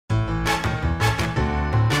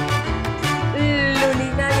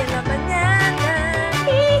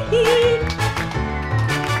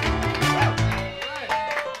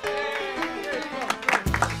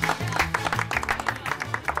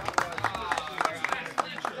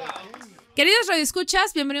Queridos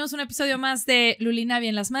radioescuchas, bienvenidos a un episodio más de Luli y Nabi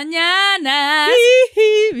en las mañanas.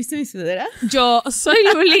 ¿Viste mi sudadera? Yo soy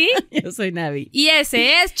Luli. Yo soy Nabi. Y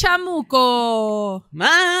ese es Chamuco.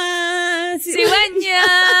 Más. Cigüeña,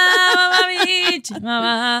 mamá bicha,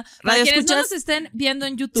 mamá. Para quienes no nos estén viendo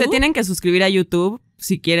en YouTube, se tienen que suscribir a YouTube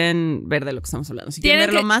si quieren ver de lo que estamos hablando. Si quieren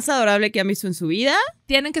ver lo más adorable que han visto en su vida.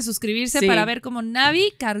 Tienen que suscribirse para ver cómo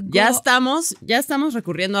Nabi cargó. Ya estamos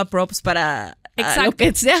recurriendo a props para lo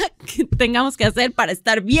que sea que tengamos que hacer para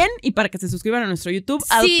estar bien y para que se suscriban a nuestro YouTube.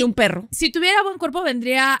 Adopte un perro. Si tuviera buen cuerpo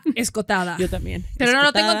vendría escotada. Yo también. Pero no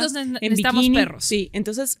lo tengo, entonces necesitamos bikini, perros. Sí,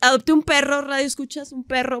 entonces adopté un perro, radioescuchas, un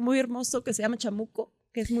perro muy hermoso que se llama Chamuco,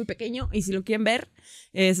 que es muy pequeño y si lo quieren ver,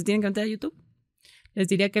 se tienen que meter a YouTube. Les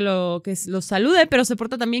diría que lo salude, pero se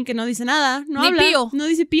porta también que no dice nada, no habla, pío. No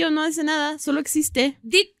dice pío, no dice nada, solo existe.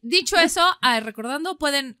 Dicho eso, recordando,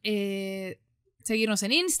 pueden seguirnos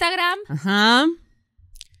en Instagram,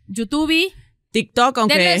 YouTube, TikTok,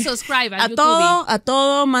 aunque denle subscribe a YouTube. A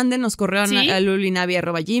todo, mándenos correo a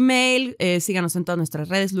lulinabi@gmail, síganos en todas nuestras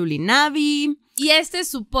redes, Luli y Nabi. Y este es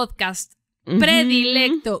su podcast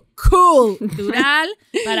predilecto, cultural,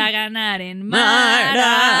 para ganar en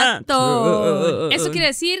maratón. Eso quiere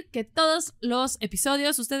decir que todos los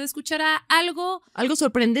episodios usted escuchará algo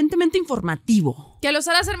sorprendentemente informativo. Que los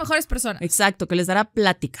hará ser mejores personas. Exacto, que les dará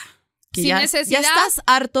plática. Que sin ya estás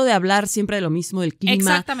harto de hablar siempre de lo mismo, del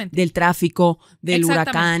clima, del tráfico, del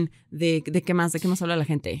huracán, de qué más habla la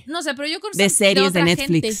gente. No sé, pero yo conozco de series de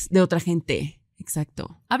Netflix, gente. De otra gente.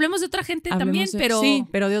 Exacto. Hablemos de otra gente también, pero... Sí,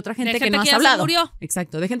 pero de otra gente que no has hablado.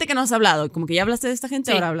 Exacto, de gente que no has hablado. Como que ya hablaste de esta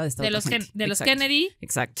gente, ahora habla de esta otra gente. De los Kennedy.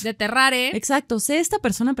 Exacto. De Terrare. Exacto. Sé esta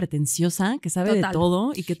persona pretenciosa que sabe de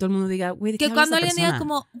todo y que todo el mundo diga, güey, ¿de qué habla esta persona? Que cuando alguien diga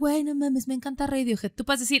como, güey, no mames, me encanta Radiohead, tú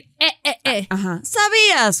puedes decir, Ajá.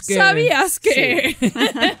 ¿Sabías que? Sí.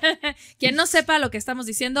 Quien no sepa lo que estamos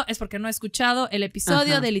diciendo es porque no ha escuchado el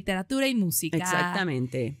episodio de literatura y música.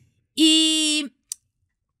 Exactamente. Y...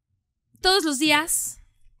 todos los días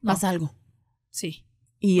pasa algo. Sí.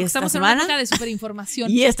 Y estamos en una época de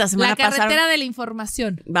superinformación. Y esta semana la carretera de la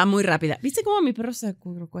información. Va muy rápida. ¿Viste cómo mi perro se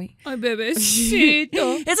acurrucó ahí? Ay,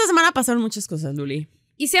 bebecito. Esta semana pasaron muchas cosas, Luli.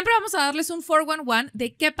 Y siempre vamos a darles un 411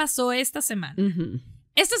 de qué pasó esta semana.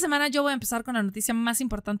 Esta semana yo voy a empezar con la noticia más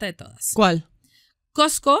importante de todas. ¿Cuál?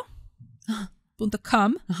 Costco.com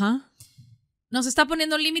nos está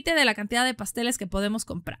poniendo un límite de la cantidad de pasteles que podemos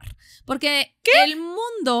comprar. Porque el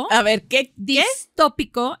mundo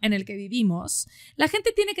distópico en el que vivimos, la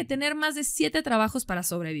gente tiene que tener más de 7 trabajos para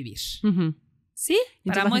sobrevivir. ¿Sí?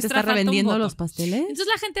 Para la gente está revendiendo los pasteles. Entonces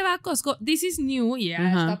la gente va a Costco. This is new. Ya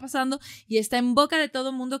está pasando. Y está en boca de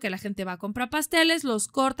todo el mundo que la gente va a comprar pasteles, los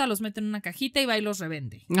corta, los mete en una cajita y va y los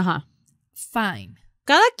revende. Fine.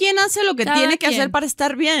 Cada quien hace lo que tiene que hacer para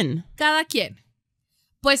estar bien. Cada quien.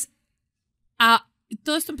 Pues...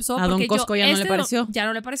 todo esto empezó a porque don Costco ya no le pareció. Ya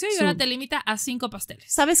no le pareció y ahora te limita a 5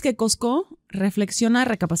 pasteles. ¿Sabes qué, Costco? Reflexiona,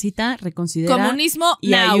 recapacita, reconsidera. Comunismo y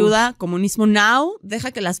now. Ayuda. Comunismo now.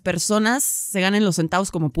 Deja que las personas se ganen los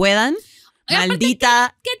centavos como puedan.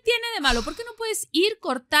 Maldita. ¿Qué tiene de malo? ¿Por qué no puedes ir,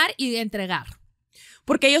 cortar y entregar?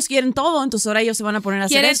 Porque ellos quieren todo, entonces ahora ellos se van a poner a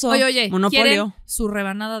hacer eso. Oye, monopolio. Quieren su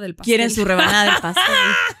rebanada del pastel. Quieren su rebanada del pastel.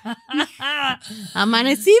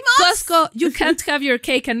 Amanecimos. Costco, you can't have your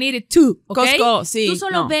cake and eat it too, ¿okay? Costco, sí. Tú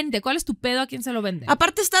solo vende. ¿Cuál es tu pedo? ¿A quién se lo vende?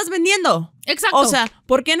 Aparte estás vendiendo. Exacto. O sea,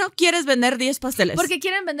 ¿por qué no quieres vender 10 pasteles? Porque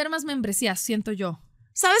quieren vender más membresías, siento yo.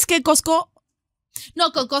 ¿Sabes qué, Costco?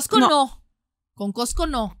 No, con Costco no. Con Costco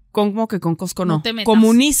no. ¿Cómo que con Costco no? No te metas.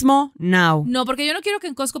 Comunismo now. No, porque yo no quiero que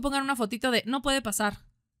en Costco pongan una fotito de no puede pasar.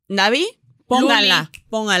 ¿Nabi? Póngala,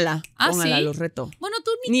 ¿Sí? los reto. Bueno,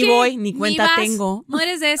 tú ni voy, ni cuenta tengo. No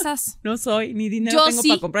eres de esas. No soy, ni dinero tengo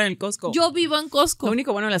para comprar en el Costco. Yo vivo en Costco. Lo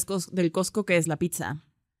único bueno del Costco que es la pizza.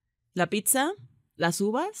 La pizza, las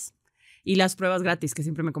uvas y las pruebas gratis, que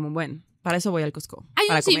siempre me como para eso voy al Costco. Hay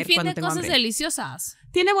para un comer sinfín cuando de tengo cosas hambre. deliciosas.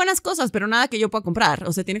 Tiene buenas cosas, pero nada que yo pueda comprar.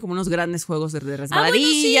 O sea, tiene como unos grandes juegos de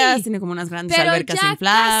resbaladillas, sí. Tiene como unas grandes albercas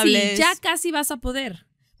inflables. Ya casi vas a poder.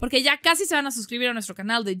 Porque ya casi se van a suscribir a nuestro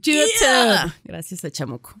canal de YouTube. Gracias a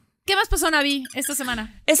Chamuco. ¿Qué más pasó, Nabi, esta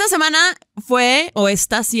semana? Esta semana fue o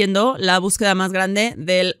está siendo la búsqueda más grande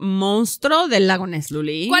del monstruo del lago Ness,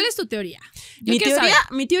 Luli. ¿Cuál es tu teoría? Mi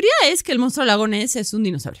teoría es que el monstruo del lago Ness es un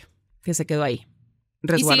dinosaurio que se quedó ahí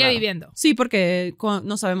resguardado. Y sigue viviendo. Sí, porque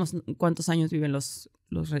no sabemos cuántos años viven los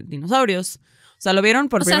dinosaurios. O sea, lo vieron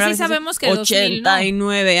por primera vez. Sí sabemos que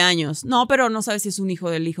 89 años. No, pero no sabes si es un hijo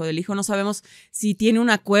del hijo del hijo. No sabemos si tiene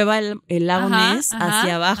una cueva el lago Ness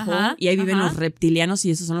hacia abajo y ahí viven los reptilianos y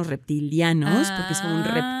esos son los reptilianos porque es como un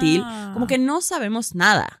reptil. Como que no sabemos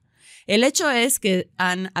nada. El hecho es que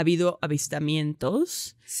han habido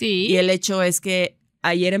avistamientos. Sí. Y el hecho es que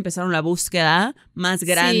ayer empezaron la búsqueda más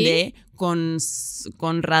grande con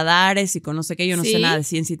radares y con no sé qué. Yo no sé nada de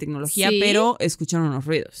ciencia y tecnología, pero escucharon unos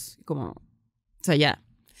ruidos. Como, o sea, ya.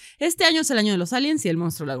 Este año es el año de los aliens y el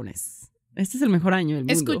monstruo lagonés. Este es el mejor año del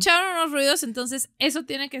mundo. Escucharon unos ruidos, entonces eso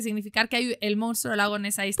tiene que significar que hay el monstruo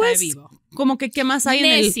lagonés ahí está vivo. Como que ¿qué más hay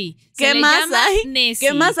Nessie. ¿Qué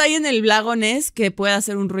más hay en el lago Ness que pueda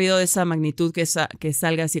hacer un ruido de esa magnitud que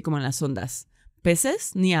salga así como en las ondas?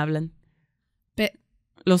 ¿Peces? Ni hablan.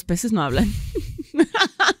 Los peces no hablan.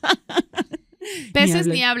 Peces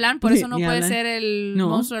ni hablan, por eso no puede ser el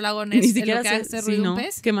monstruo del lago Ness. Ni siquiera lo que hace ruido un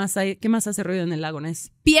pez. ¿Qué más hay? ¿Qué más hace ruido en el lago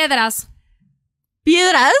Ness? Piedras.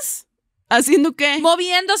 ¿Piedras? ¿Haciendo qué?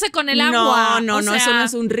 Moviéndose con el agua. No, eso no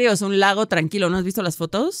es un río, es un lago tranquilo. ¿No has visto las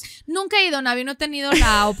fotos? Nunca he ido, Nabi, no he tenido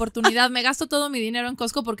la oportunidad. Me gasto todo mi dinero en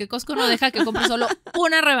Costco porque Costco no deja que compre solo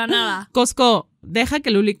una rebanada. Costco, deja que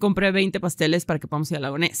Luli compre 20 pasteles para que podamos ir al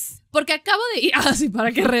lago Ness. Porque acabo de ir,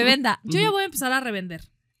 para que revenda. Yo ya voy a empezar a revender.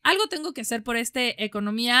 Algo tengo que hacer por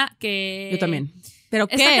economía que... Yo también. ¿Pero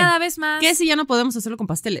qué? Está cada vez más... ¿Qué si ya no podemos hacerlo con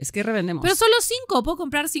pasteles? ¿Qué revendemos? Pero solo 5. Puedo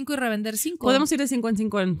comprar 5 y revender 5. Podemos ir de 5 en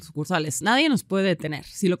 5 en sucursales. Nadie nos puede detener.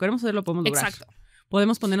 Si lo queremos hacer, lo podemos lograr. Exacto.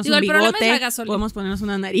 Podemos ponernos un bigote, podemos ponernos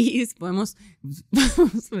una nariz, podemos...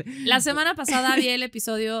 La semana pasada vi el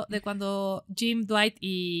episodio de cuando Jim, Dwight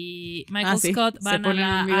y Michael Scott van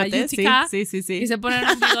a Utica y se ponen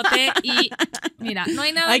un bigote y mira, no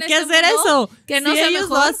hay nada hay en que este hacer mundo eso. Que no si sea ellos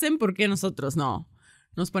mejor. lo hacen, ¿por qué nosotros no?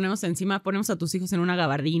 Nos ponemos encima, ponemos a tus hijos en una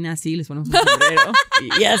gabardina así, les ponemos un sombrero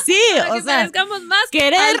y así, para que parezcamos más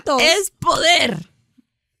querer altos. Es poder.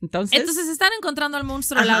 Entonces están encontrando al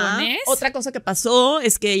monstruo lagonés. Otra cosa que pasó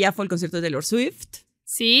es que ya fue el concierto de Taylor Swift.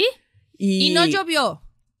 Sí. Y no llovió.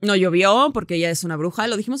 No llovió porque ella es una bruja.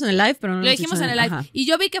 Lo dijimos en el live, pero no lo dijimos en el live. Ajá. Y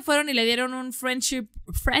yo vi que fueron y le dieron un friendship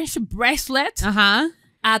bracelet. Ajá.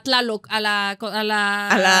 A Tlaloc, a la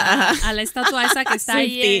estatua esa que está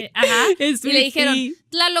ahí. Y le dijeron,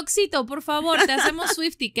 Tlalocito, por favor, te hacemos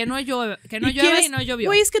Swiftie, que no llueve y no llovió.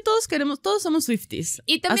 Güey, es que todos somos Swifties.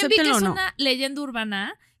 Y también vi que es una leyenda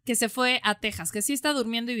urbana que se fue a Texas, que sí está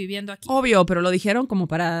durmiendo y viviendo aquí. Obvio, pero lo dijeron como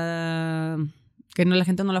para... que la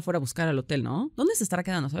gente no la fuera a buscar al hotel, ¿no? ¿Dónde se estará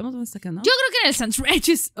quedando? ¿Sabemos dónde está quedando? Yo creo que en el St.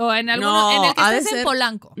 Regis o en alguno, en el que estés en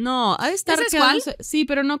Polanco. No, ha de estar quedándose. Sí,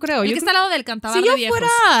 pero no creo. El que está al lado del cantabar de viejos. Si yo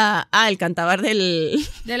fuera... el cantabar de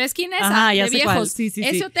la esquina esa, de viejos. Cuál. Sí.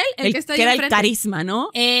 Ese hotel, el que está ahí que era enfrente. El Carisma, ¿no?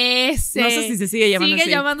 Ese. No sé si se sigue llamando Sigue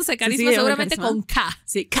llamándose Carisma, seguramente con K.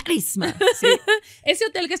 Sí, Carisma. Sí. Ese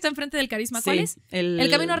hotel que está enfrente del Carisma, ¿cuál es? El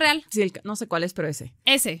Camino Real. Sí, no sé cuál es, pero ese.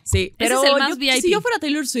 Ese. Sí, pero ese es el más VIP. Si yo fuera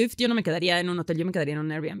Taylor Swift, yo no me quedaría en un hotel, yo me quedaría en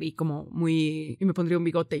un Airbnb como muy... Y me pondría un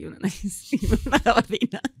bigote y una nariz y una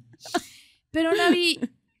gabardina. Pero, Nabi,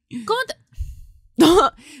 ¿cómo te...?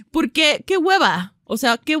 No, porque qué hueva.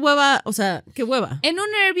 Qué hueva. En un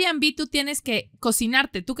Airbnb tú tienes que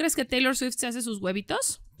cocinarte. ¿Tú crees que Taylor Swift se hace sus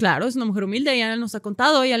huevitos? Claro, es una mujer humilde, ella nos ha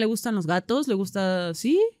contado, a ella le gustan los gatos, le gusta...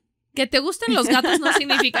 ¿Sí? Que te gusten los gatos no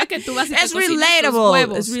significa que tú vas a Es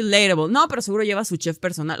relatable. Es relatable. No, pero seguro lleva su chef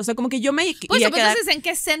personal. O sea, como que yo me pues entonces, ¿en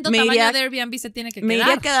qué sendo tamaño de Airbnb se tiene que quedar? Me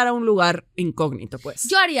iría a quedar a un lugar incógnito, pues.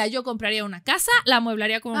 Yo compraría una casa, la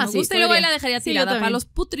amueblaría como me gusta y luego ahí la dejaría tirada para los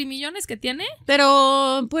putrimillones que tiene.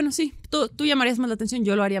 Pero, bueno, sí. Tú llamarías más la atención,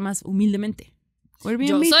 yo lo haría más humildemente.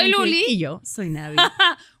 Yo soy Luli. Y yo soy Nabi.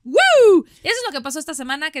 ¡Woo! Eso es lo que pasó esta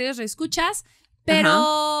semana, queridos reescuchas.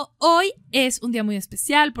 Pero hoy es un día muy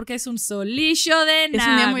especial porque es un solillo de Nabi. ¿Es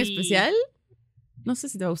un día muy especial? No sé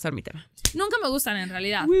si te va a gustar mi tema. Nunca me gustan en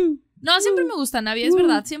realidad. No, siempre me gusta Nabi, es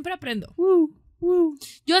verdad. Siempre aprendo.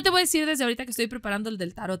 Yo te voy a decir desde ahorita que estoy preparando el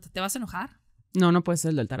del tarot. ¿Te vas a enojar? No puedes ser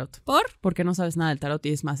el del tarot. ¿Por? Porque no sabes nada del tarot y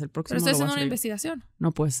es más, el próximo Pero estoy haciendo una investigación.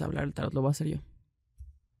 No puedes hablar del tarot, lo voy a hacer yo.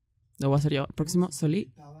 El próximo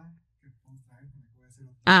Soli.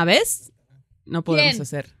 ¿Ves? No podemos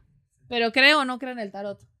hacer. Pero creo o no creo en el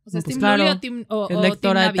tarot. O sea, no, pues ¿es Team claro, Luli o Team o es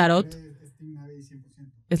lectora team de tarot.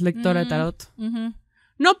 Es lectora de tarot.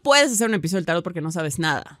 No puedes hacer un episodio del tarot porque no sabes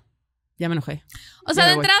nada. Ya me enojé. O sea,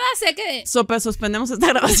 de entrada sé que... Suspendemos esta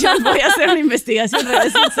grabación. Voy a hacer una investigación.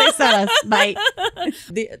 Regreso en 6 horas. Bye.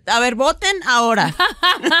 A ver, voten ahora.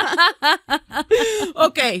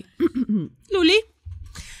 Ok. Luli.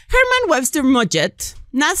 Herman Webster Mudgett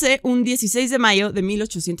nace un 16 de mayo de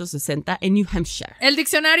 1860 en New Hampshire. ¿El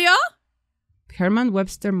diccionario? Herman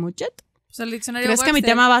Webster Mudgett. Pues el diccionario ¿Crees Webster. que mi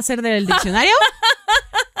tema va a ser del diccionario?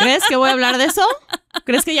 ¿Crees que voy a hablar de eso?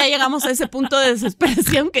 ¿Crees que ya llegamos a ese punto de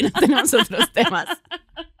desesperación que no tenemos otros temas?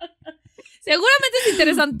 Seguramente es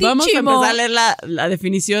interesantísimo. Vamos a empezar a leer la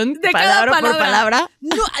definición de palabra cada por palabra.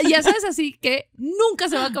 No, ya sabes, así que nunca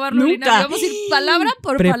se va a acabar Luli y Nabi. Vamos a ir palabra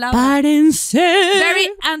por palabra. Prepárense. Very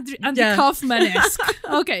Andy Kaufman-esque.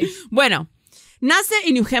 Ok. Bueno, nace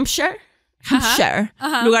en New Hampshire.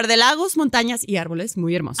 Lugar de lagos, montañas y árboles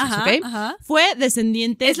muy hermosos, ¿ok? Fue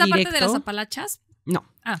descendiente directo. ¿Es la parte de las Apalachas?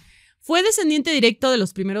 No. Fue descendiente directo de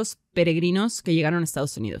los primeros peregrinos que llegaron a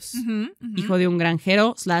Estados Unidos. Hijo de un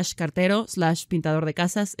granjero, /cartero, /pintador de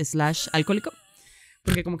casas, /alcohólico.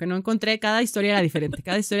 Porque como que no encontré, cada historia era diferente.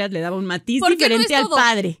 Cada historia le daba un matiz diferente al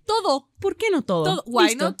padre. Todo. ¿Por qué no todo?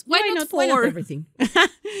 Why not everything?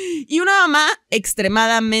 Y una mamá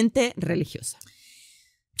extremadamente religiosa.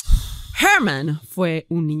 Herman fue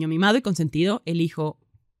un niño mimado y consentido, el hijo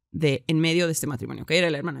de en medio de este matrimonio, que era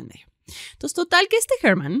el hermano en medio. Entonces, total que este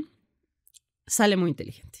Herman sale muy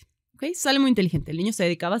inteligente, ¿ok? Sale muy inteligente. El niño se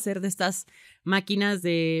dedicaba a hacer de estas máquinas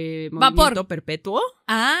de movimiento perpetuo.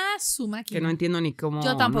 Su máquina. Que no entiendo ni cómo.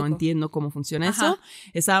 Yo tampoco. No entiendo cómo funciona eso.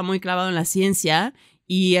 Estaba muy clavado en la ciencia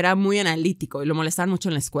y era muy analítico y lo molestaban mucho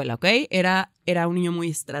en la escuela, ¿ok? Era un niño muy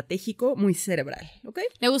estratégico, muy cerebral, ¿ok?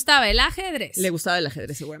 Le gustaba el ajedrez. Le gustaba el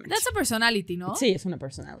ajedrez, seguramente. That's a personality, ¿no? Sí, es una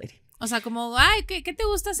personality. O sea, como, ¿qué te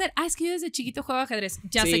gusta hacer? Es que yo desde chiquito juego ajedrez.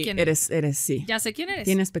 Ya sé quién eres. Sí. Ya sé quién eres.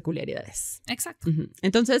 Tienes peculiaridades. Exacto.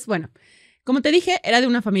 Entonces, bueno, como te dije, era de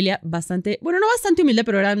una familia bastante, bueno, no bastante humilde,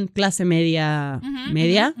 pero eran clase media.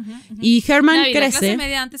 Y Herman crece. La clase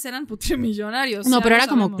media antes eran putrimillonarios. No, pero era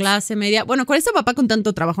como clase media. Bueno, con este papá con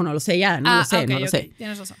tanto trabajo no lo sé ya, no lo sé.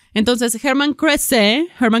 Tienes razón. Entonces, Herman crece,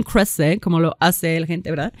 como lo hace la gente,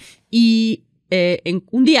 ¿verdad? Y en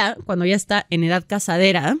un día, cuando ya está en edad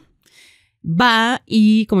casadera, va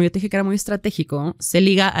y, como yo te dije que era muy estratégico, se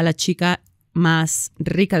liga a la chica más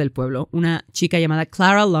rica del pueblo, una chica llamada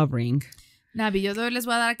Clara Lovering. Nabi, yo les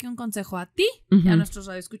voy a dar aquí un consejo a ti y a nuestros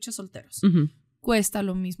radioescuchas solteros. Cuesta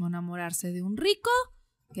lo mismo enamorarse de un rico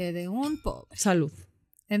que de un pobre. Salud.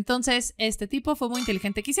 Entonces, este tipo fue muy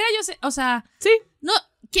inteligente. Quisiera yo, sí. No,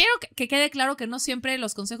 quiero que quede claro que no siempre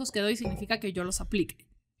los consejos que doy significa que yo los aplique.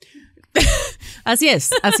 Así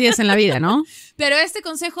es en la vida, ¿no? Pero este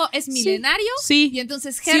consejo es milenario. Sí. Y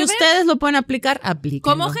entonces Herbert. Si ustedes lo pueden aplicar,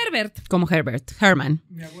 aplíquenlo. Como Herbert. Herman.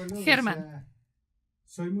 Mi abuelo decía,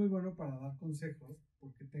 soy muy bueno para dar consejos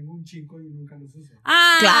porque tengo un chingo y nunca los uso.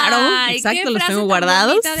 Claro, exacto, los tengo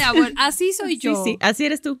guardados. Así soy yo. Sí, así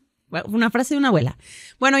eres tú. Una frase de una abuela.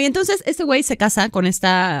 Bueno, y entonces este güey se casa con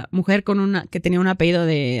esta mujer que tenía un apellido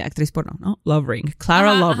de actriz porno, ¿no? Lovering,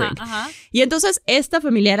 Clara Lovering. Y entonces esta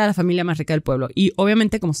familia era la familia más rica del pueblo. Y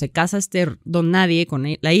obviamente como se casa don nadie con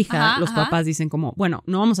la hija, los papás dicen como, bueno,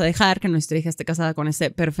 no vamos a dejar que nuestra hija esté casada con ese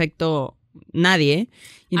perfecto nadie.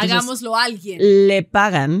 Y hagámoslo a alguien. Le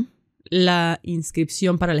pagan la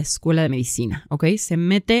inscripción para la escuela de medicina, ¿ok? Se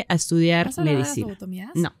mete a estudiar medicina. ¿Vas a hablar de las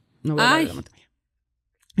lobotomías? No voy a hablar de lobotomía.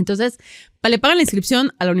 Entonces, le pagan la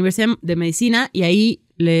inscripción a la Universidad de Medicina y ahí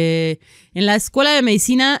en la escuela de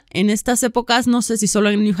medicina en estas épocas, no sé si solo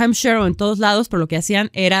en New Hampshire o en todos lados, pero lo que hacían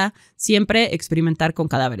era siempre experimentar con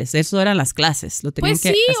cadáveres. Eso eran las clases. Lo tenían que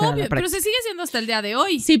hacer obvio, pero se sigue haciendo hasta el día de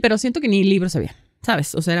hoy. Sí, pero siento que ni libros había,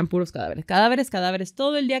 ¿sabes? O sea, eran puros cadáveres. Cadáveres,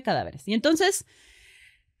 todo el día cadáveres. Y entonces,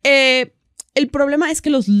 el problema es que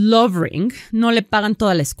los Lovering no le pagan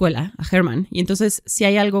toda la escuela a Herman. Y entonces, si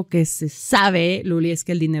hay algo que se sabe, Luli, es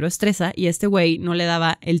que el dinero estresa. Y este güey no le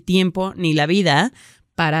daba el tiempo ni la vida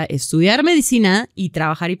para estudiar medicina y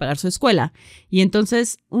trabajar y pagar su escuela. Y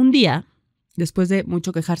entonces, un día, después de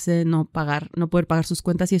mucho quejarse de no poder pagar sus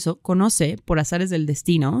cuentas y eso, conoce, por azares del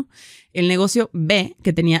destino, el negocio B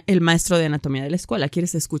que tenía el maestro de anatomía de la escuela.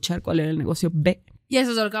 ¿Quieres escuchar cuál era el negocio B? ¿Y eso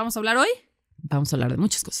es de lo que vamos a hablar hoy? Vamos a hablar de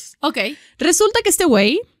muchas cosas. Ok. Resulta que este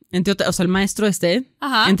güey, el maestro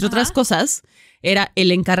entre otras cosas, era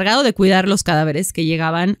el encargado de cuidar los cadáveres que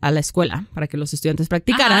llegaban a la escuela para que los estudiantes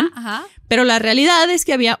practicaran. Pero la realidad es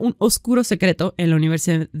que había un oscuro secreto en la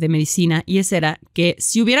Universidad de Medicina y ese era que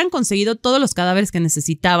si hubieran conseguido todos los cadáveres que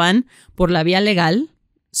necesitaban por la vía legal,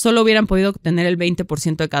 solo hubieran podido obtener el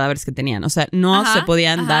 20% de cadáveres que tenían. O sea, no se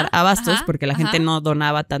podían dar abastos porque la gente no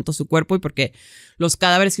donaba tanto su cuerpo y porque los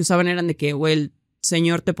cadáveres que usaban eran de que el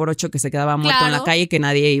señor T por 8 que se quedaba muerto en la calle que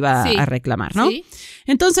nadie iba a reclamar, ¿no? Sí.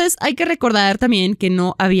 Entonces, hay que recordar también que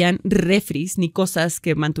no habían refris ni cosas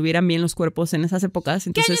que mantuvieran bien los cuerpos en esas épocas.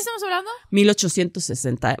 Entonces, ¿qué año estamos hablando?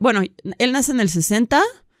 1860. Bueno, él nace en el 60.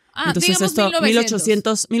 Entonces, digamos esto,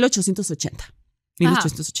 1880.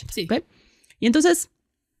 1880. Sí. ¿Okay? Y entonces,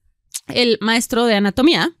 el maestro de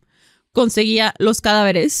anatomía conseguía los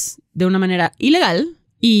cadáveres de una manera ilegal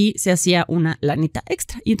y se hacía una lanita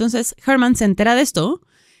extra. Y entonces Herman se entera de esto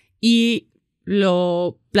y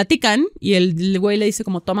lo platican y el güey le dice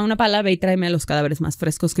como toma una pala, ve y tráeme a los cadáveres más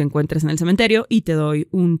frescos que encuentres en el cementerio y te doy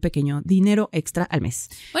un pequeño dinero extra al mes.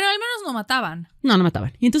 Bueno, al menos no mataban. No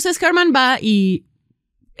mataban. Y entonces Herman va y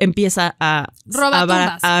empieza a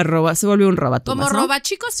robar, se volvió un robatumbas, como ¿no?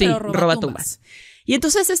 robachicos, sí, pero robatumbas. Y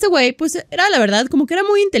entonces este güey, pues era la verdad, como que era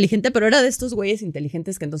muy inteligente, pero era de estos güeyes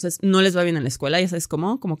inteligentes que entonces no les va bien en la escuela, ya sabes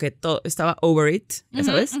cómo, como que todo estaba over it, ya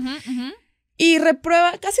sabes. Y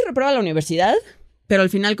casi reprueba la universidad, pero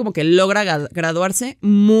al final como que logra graduarse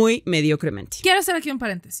muy mediocremente. Quiero hacer aquí un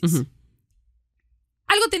paréntesis.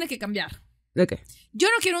 Algo tiene que cambiar. ¿De qué? Yo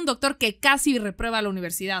no quiero un doctor que casi reprueba la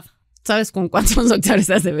universidad. ¿Sabes con cuántos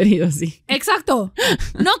doctores has debido? Sí. Exacto.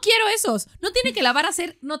 No quiero esos. No tiene que la vara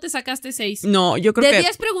ser, no te sacaste 6. No, yo creo que... De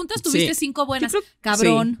 10 preguntas tuviste 5 buenas.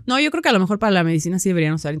 Cabrón. Sí. No, yo creo que a lo mejor para la medicina sí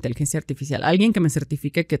deberían usar inteligencia artificial. Alguien que me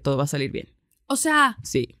certifique que todo va a salir bien. O sea...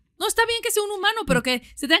 Sí. No, está bien que sea un humano, pero que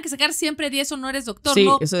se tengan que sacar siempre 10 o no eres doctor. Sí,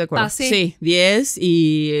 no estoy de acuerdo. pasé. Sí, 10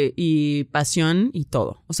 y pasión y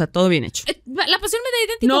todo. O sea, todo bien hecho. La pasión me da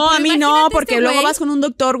idéntico. No, a mí no, porque luego güey. vas con un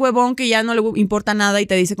doctor huevón que ya no le importa nada y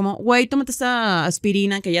te dice como, güey, tómate esta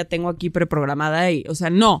aspirina que ya tengo aquí preprogramada y, o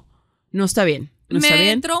sea, no está bien. No está bien.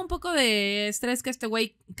 Me entró un poco de estrés que este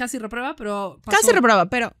güey casi reprueba, pero pasó. Casi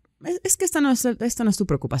reprueba, pero es que esta no es tu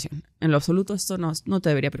preocupación. En lo absoluto, esto no te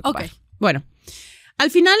debería preocupar. Okay. Bueno. Al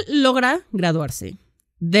final logra graduarse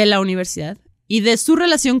de la universidad y de su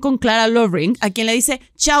relación con Clara Lovering, a quien le dice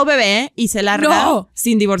chao bebé y se larga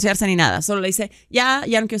sin divorciarse ni nada. Solo le dice ya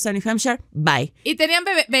no quiero estar en New Hampshire, bye. ¿Y tenían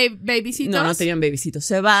babysitos? No tenían babysitos.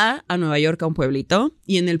 Se va a Nueva York a un pueblito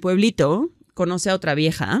y en el pueblito conoce a otra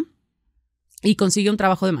vieja y consigue un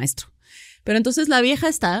trabajo de maestro. Pero entonces la vieja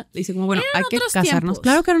le dice como, bueno, hay que casarnos. Tiempos.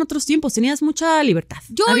 Claro que eran otros tiempos, tenías mucha libertad.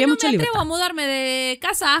 Yo había no mucha me libertad. atrevo a mudarme de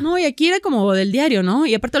casa. No, y aquí era como del diario, ¿no?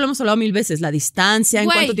 Y aparte lo hemos hablado 1000 veces, la distancia, en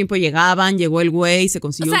cuánto tiempo llegaban, llegó el güey, se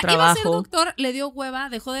consiguió un trabajo. Iba a ser doctor, le dio hueva,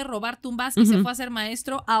 dejó de robar tumbas y se fue a ser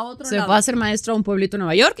maestro a otro lado. Se fue a ser maestro a un pueblito en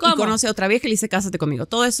Nueva York y conoce a otra vieja y le dice, cásate conmigo.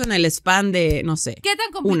 Todo eso en el span de, no sé. ¿Qué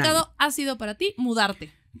tan complicado ha sido para ti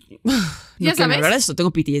mudarte? Ya sabes. Hablar de eso, tengo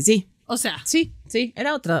PTSD. O sea. Sí,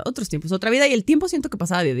 era otros tiempos, otra vida y el tiempo siento que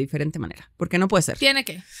pasaba de diferente manera, porque no puede ser. Tiene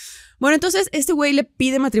que. Bueno, entonces este güey le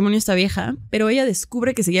pide matrimonio a esta vieja, pero ella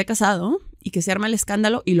descubre que seguía casado y que se arma el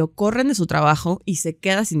escándalo y lo corren de su trabajo y se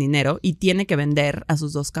queda sin dinero y tiene que vender a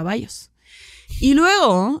sus 2 caballos. Y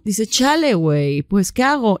luego dice, chale, güey, pues ¿qué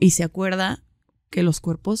hago? Y se acuerda que los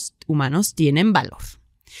cuerpos humanos tienen valor.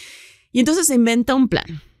 Y entonces se inventa un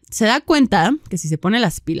plan. Se da cuenta que si se pone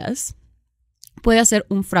las pilas puede hacer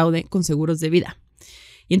un fraude con seguros de vida.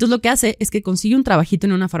 Y entonces lo que hace es que consigue un trabajito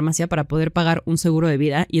en una farmacia para poder pagar un seguro de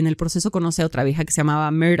vida y en el proceso conoce a otra vieja que se llamaba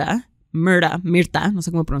Mirta, no sé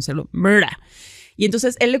cómo pronunciarlo, Mirta. Y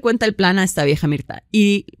entonces él le cuenta el plan a esta vieja Mirta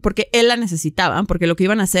y porque él la necesitaba, porque lo que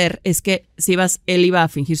iban a hacer es que él iba a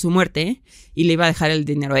fingir su muerte y le iba a dejar el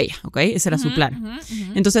dinero a ella, ¿ok? Ese era su plan.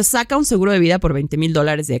 Entonces saca un seguro de vida por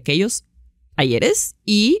 $20,000 de aquellos ayeres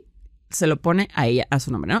y se lo pone a ella, a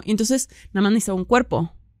su nombre, ¿no? Y entonces nada más necesitaba un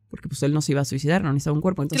cuerpo, porque pues él no se iba a suicidar, no necesitaba un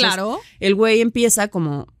cuerpo. Entonces el güey empieza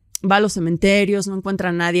como, va a los cementerios, no encuentra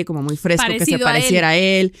a nadie como muy fresco que se pareciera a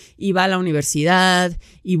él, y va a la universidad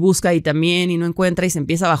y busca ahí también y no encuentra y se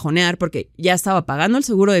empieza a bajonear porque ya estaba pagando el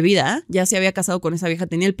seguro de vida, ya se había casado con esa vieja,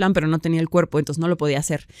 tenía el plan pero no tenía el cuerpo, entonces no lo podía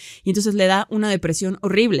hacer. Y entonces le da una depresión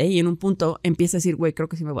horrible y en un punto empieza a decir, güey, creo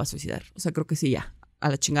que sí me voy a suicidar, o sea, creo que sí ya. A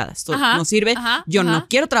la chingada, esto no sirve, yo no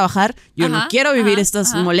quiero trabajar, yo no quiero vivir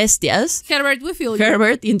estas molestias. Herbert, we feel you.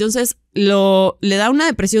 Herbert, y entonces le da una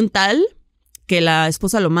depresión tal que la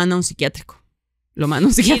esposa lo manda a un psiquiátrico. Lo manda a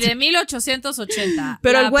un psiquiátrico. Y de 1880.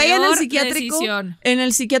 Pero el güey en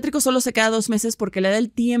el psiquiátrico solo se queda 2 meses porque le da el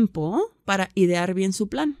tiempo para idear bien su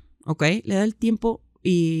plan, ¿ok? Le da el tiempo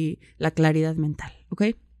y la claridad mental, ¿ok?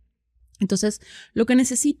 Entonces, lo que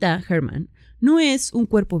necesita Herman no es un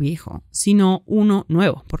cuerpo viejo, sino uno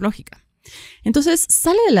nuevo, por lógica. Entonces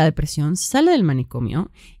sale de la depresión, sale del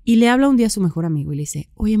manicomio y le habla un día a su mejor amigo y le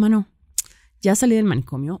dice, oye, mano, ya salí del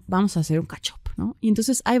manicomio, vamos a hacer un catch-up, ¿no? Y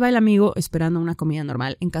entonces ahí va el amigo esperando una comida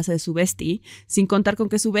normal en casa de su bestie, sin contar con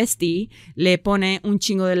que su bestie le pone un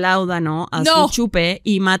chingo de láudano a su chupe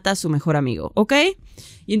y mata a su mejor amigo, ¿ok?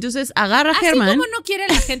 Y entonces agarra a Herman. Así como no quiere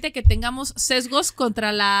la gente que tengamos sesgos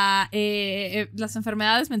contra las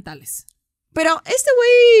enfermedades mentales. Pero este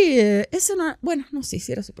güey, bueno, no sé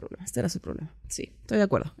si era su problema, este era su problema. Sí, estoy de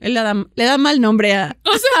acuerdo. Él le da mal nombre a...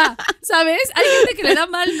 O sea, ¿sabes? Hay gente que le da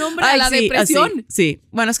mal nombre a la depresión. Así, sí,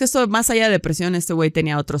 bueno, es que esto, más allá de depresión, este güey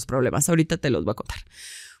tenía otros problemas. Ahorita te los voy a contar.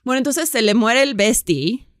 Bueno, entonces se le muere el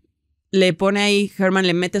bestie, le pone ahí, Herman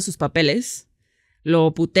le mete sus papeles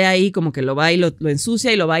lo putea ahí, como que lo va y lo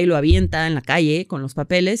ensucia y lo va y lo avienta en la calle con los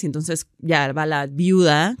papeles. Y entonces ya va la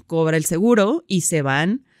viuda, cobra el seguro y se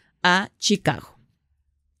van a Chicago.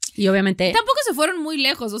 Y obviamente... Tampoco se fueron muy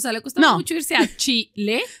lejos, o sea, le costaba mucho irse a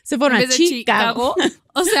Chile. Se fueron a Chicago.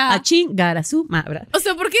 O sea... A chingar a su madre. O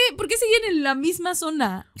sea, ¿por qué siguen en la misma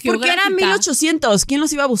zona geográfica? Porque era 1800, ¿quién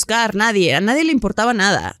los iba a buscar? Nadie, a nadie le importaba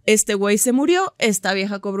nada. Este güey se murió, esta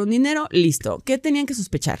vieja cobró un dinero, listo. ¿Qué tenían que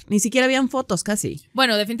sospechar? Ni siquiera habían fotos casi.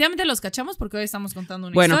 Bueno, definitivamente los cachamos porque hoy estamos contando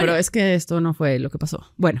una historia. Bueno, pero es que esto no fue lo que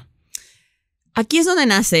pasó. Bueno, aquí es donde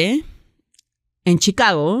nace... En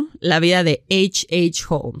Chicago, la vida de H.H.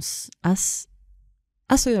 Holmes. ¿Has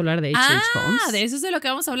oído hablar de H.H. Holmes? Ah, de eso es de lo que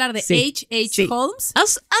vamos a hablar, de H.H. Holmes.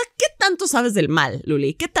 ¿Qué tanto sabes del mal,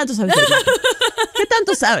 Luli? ¿Qué tanto sabes del mal? ¿Qué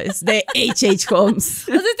tanto sabes de H.H. Holmes?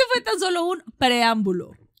 Pues este fue tan solo un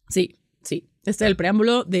preámbulo. Sí. Este es el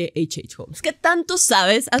preámbulo de H.H. Holmes. ¿Qué tanto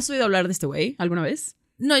sabes? ¿Has oído hablar de este güey alguna vez?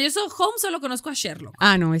 No, yo Holmes solo conozco a Sherlock.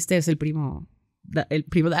 Ah, no, este es el primo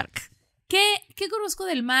Dark. ¿Qué conozco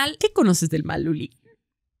del mal? ¿Qué conoces del mal, Luli?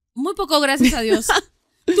 Muy poco, gracias a Dios.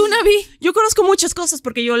 ¿Tú, Nabi? Yo conozco muchas cosas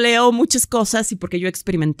porque yo leo muchas cosas y porque yo he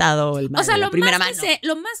experimentado el mal. O sea, lo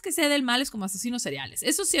más que sé del mal es como asesinos seriales.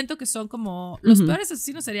 Eso siento que son como los peores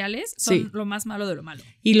asesinos seriales, son lo más malo de lo malo.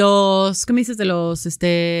 Y los, ¿qué me dices de los,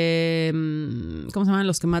 ¿cómo se llaman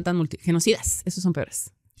los que matan genocidas? Esos son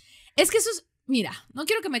peores. Es que esos, mira, no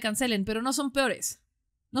quiero que me cancelen, pero no son peores.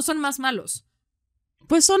 No son más malos.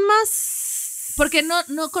 Pues son más... Porque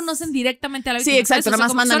no conocen directamente a la víctima. Sí, exacto, nada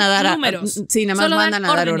más mandan a dar números. Sí, nada más mandan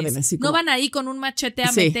a dar órdenes. Sí, no van ahí con un machete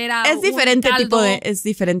a meter a es diferente un caldo. es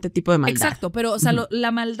diferente tipo de maldad. Exacto, pero o sea,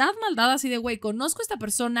 la maldad así de güey, conozco a esta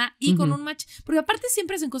persona y con un machete, porque aparte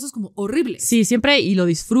siempre hacen cosas como horribles. Sí, siempre y lo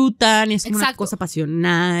disfrutan y es como una cosa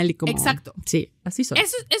pasional y como... Exacto. Sí, así son.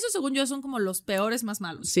 Eso según yo son como los peores más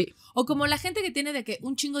malos. Sí. O como la gente que tiene de que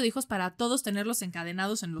un chingo de hijos para todos tenerlos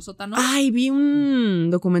encadenados en los sótanos. Ay, vi un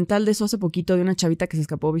documental de eso hace poquito de una chavita que se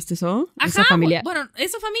escapó, ¿viste eso? Ajá, esa familia. Bueno,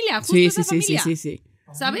 esa familia, justo esa familia. Sí.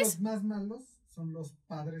 ¿Sabes? Los más malos son los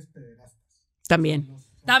padres pederastas. También.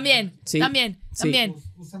 También.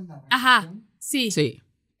 Usan la Ajá, sí.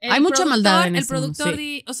 Hay mucha maldad en el eso. productor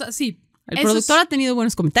o sea, sí. El productor ha tenido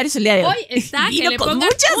buenos comentarios el día de hoy. Hoy está que le con pongan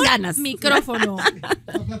muchas ganas. Micrófono.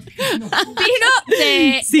 Vino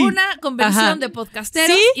de una convención de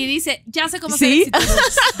podcasteros y dice, ya sé cómo ser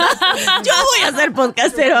exitosos. Yo voy a ser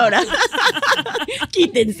podcastero ahora.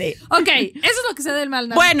 Quítense. Ok, eso es lo que sé del mal.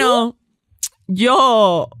 ¿No? Bueno,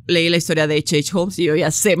 yo leí la historia de H.H. Holmes y yo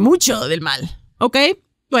ya sé mucho del mal. ¿Ok?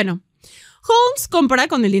 Bueno. Holmes compra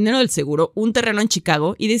con el dinero del seguro un terreno en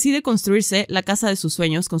Chicago y decide construirse la casa de sus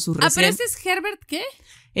sueños con sus pero ese es Herbert, ¿qué?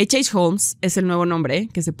 H.H. Holmes es el nuevo nombre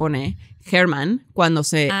que se pone Herman cuando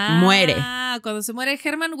se muere. Cuando se muere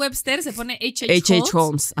Herman Webster se pone H.H.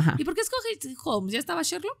 Holmes. Ajá. ¿Y por qué escoge Holmes? ¿Ya estaba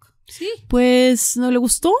Sherlock? Sí. Pues no le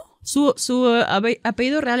gustó. Su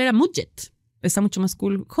apellido real era Mudgett. Está mucho más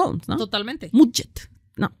cool Holmes, ¿no? Totalmente. Mudgett.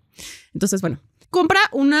 No. Entonces, bueno. Compra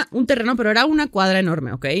un terreno, pero era una cuadra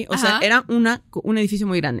enorme, ¿ok? O sea, era un edificio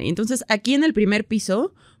muy grande. Entonces, aquí en el primer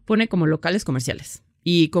piso pone como locales comerciales.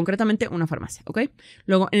 Y concretamente una farmacia, ¿ok?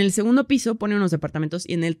 Luego, en el segundo piso pone unos departamentos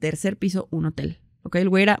y en el tercer piso un hotel, ¿ok? El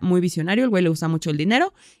güey era muy visionario, el güey le gustaba mucho el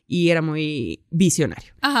dinero y era muy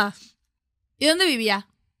visionario. Ajá. ¿Y dónde vivía?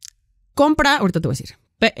 Compra, ahorita te voy a decir.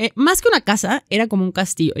 Más que una casa, era como un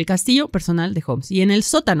castillo. El castillo personal de Holmes. Y en el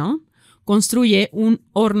sótano construye un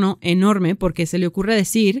horno enorme porque se le ocurre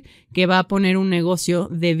decir que va a poner un negocio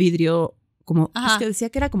de vidrio como, es que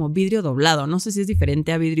decía que era como vidrio doblado, no sé si es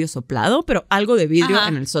diferente a vidrio soplado, pero algo de vidrio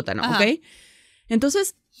en el sótano, ¿ok?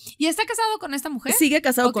 Entonces... ¿Y está casado con esta mujer? Sigue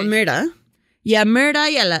casado con Mera, y a Mera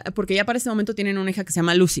porque ya para ese momento tienen una hija que se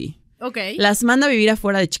llama Lucy. Ok. Las manda a vivir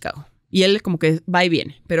afuera de Chicago, y él como que va y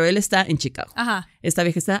viene, pero él está en Chicago. Ajá. Esta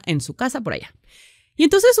vieja está en su casa por allá. Y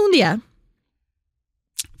entonces un día...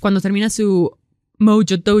 Cuando termina su Mojo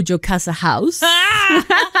Dojo Casa House.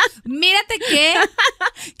 Mírate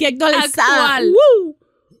qué actualizada.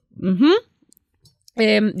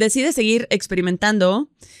 Decide seguir experimentando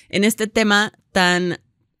en este tema tan,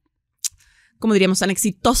 ¿cómo diríamos? Tan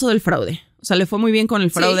exitoso del fraude. O sea, le fue muy bien con el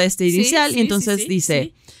fraude inicial. Y entonces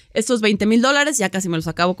dice, estos $20,000 ya casi me los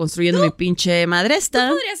acabo construyendo mi pinche madresta.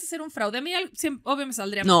 ¿Tú podrías hacer un fraude? A mí obvio me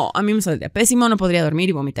saldría mal. No, a mí me saldría pésimo. No podría dormir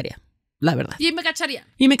y vomitaría. La verdad. Y me cacharían.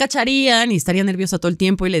 Y me cacharían y estaría nerviosa todo el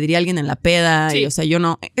tiempo y le diría a alguien en la peda. Y, o sea, yo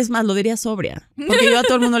no. Es más, lo diría sobria. Porque yo a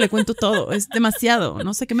todo el mundo le cuento todo. Es demasiado.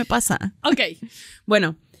 No sé qué me pasa. Ok.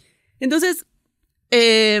 Bueno, entonces,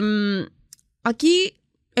 aquí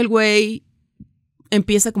el güey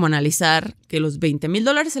empieza como a analizar que los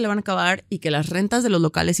 $20,000 se le van a acabar y que las rentas de los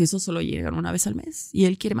locales y eso solo llegan una vez al mes. Y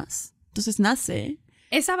él quiere más. Entonces nace...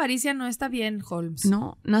 Esa avaricia no está bien, Holmes.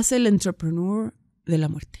 No, nace el entrepreneur de la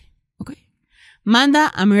muerte. Ok.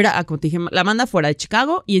 Manda a Mira, como te dije, la manda fuera de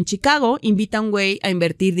Chicago y en Chicago invita a un güey a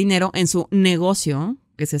invertir dinero en su negocio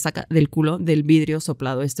que se saca del culo del vidrio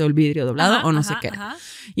soplado, o el vidrio doblado o no sé qué. Ajá.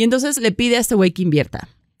 Y entonces le pide a este güey que invierta.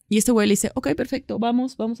 Y este güey le dice, ok, perfecto,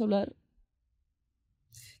 vamos a hablar.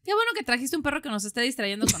 Qué bueno que trajiste un perro que nos esté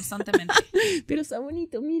distrayendo constantemente. Pero está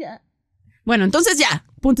bonito, mira. Bueno, entonces ya,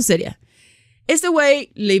 punto seria. Este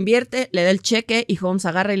güey le invierte, le da el cheque y Holmes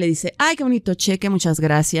agarra y le dice, ay, qué bonito cheque, muchas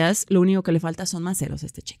gracias. Lo único que le falta son más ceros a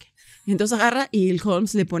este cheque. Y entonces agarra y el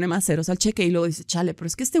Holmes le pone más ceros al cheque y luego dice, chale, pero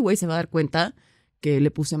es que este güey se va a dar cuenta que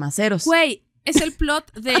le puse más ceros. Güey, es el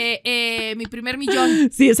plot de Mi primer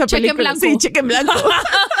millón. Sí, esa cheque película. En blanco. Sí, cheque en blanco.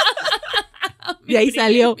 Y ahí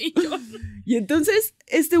salió. Y entonces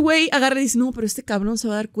este güey agarra y dice, no, pero este cabrón se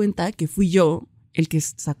va a dar cuenta que fui yo el que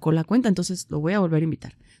sacó la cuenta, entonces lo voy a volver a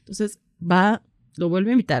invitar. Entonces lo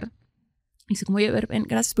vuelve a invitar. Y dice, como, oye, a ver, ven,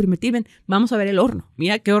 gracias por invitar, ven, vamos a ver el horno.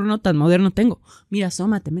 Mira qué horno tan moderno tengo. Mira,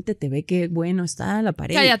 asómate, métete, ve qué bueno está la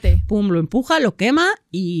pared. Cállate. Pum, lo empuja, lo quema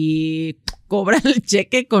y cobra el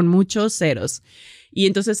cheque con muchos ceros. Y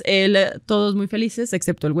entonces todos muy felices,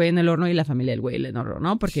 excepto el güey en el horno y la familia del güey en el horno,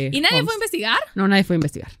 ¿no? Porque ¿y nadie fue a investigar? No, nadie fue a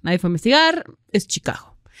investigar. Nadie fue a investigar. Es Chicago.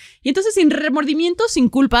 Y entonces, sin remordimiento, sin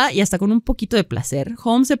culpa y hasta con un poquito de placer,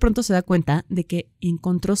 Holmes de pronto se da cuenta de que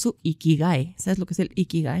encontró su ikigai. ¿Sabes lo que es el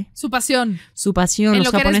ikigai? Su pasión. Su pasión. En Los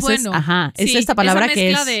lo que japoneses, eres bueno. Ajá, sí, es esta palabra esa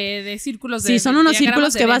que es... de círculos. Sí, son unos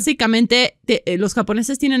círculos que básicamente los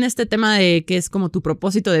japoneses tienen este tema de que es como tu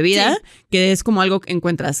propósito de vida, sí, que es como algo que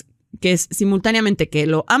encuentras, que es simultáneamente que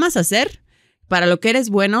lo amas hacer, para lo que eres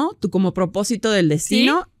bueno, tú como propósito del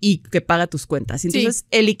destino, ¿sí? Y que paga tus cuentas. Entonces, sí,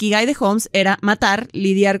 el ikigai de Holmes era matar,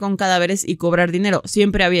 lidiar con cadáveres y cobrar dinero.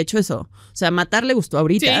 Siempre había hecho eso. O sea, matar le gustó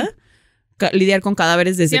ahorita, sí, lidiar con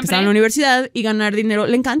cadáveres desde que estaba en la universidad y ganar dinero.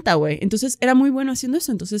 Le encanta, güey. Entonces, era muy bueno haciendo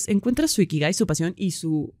eso. Entonces, encuentra su ikigai, su pasión y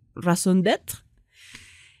su razón d'être.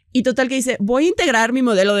 Y total que dice, voy a integrar mi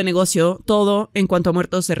modelo de negocio, todo en cuanto a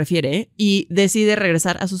muertos se refiere, y decide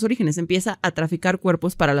regresar a sus orígenes. Empieza a traficar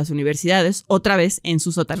cuerpos para las universidades, otra vez en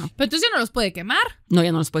su sótano. Pero entonces ya no los puede quemar. No,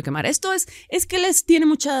 ya no los puede quemar. Esto es que les tiene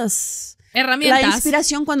muchas... herramientas. La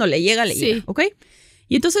inspiración cuando le llega, llega, ¿ok?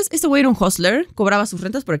 Y entonces este güey era un hustler, cobraba sus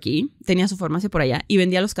rentas por aquí, tenía su farmacia por allá y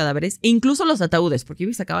vendía los cadáveres e incluso los ataúdes, porque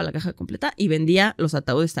iba y sacaba la caja completa y vendía los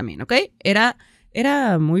ataúdes también, ¿ok?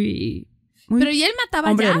 Era muy... Pero ¿y él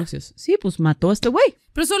mataba hombre ya? De negocios. Sí, pues mató a este güey.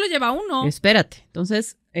 Pero solo lleva uno. Espérate.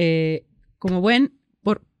 Entonces,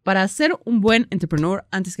 para ser un buen entrepreneur,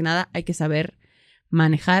 antes que nada, hay que saber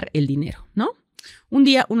manejar el dinero, ¿no? Un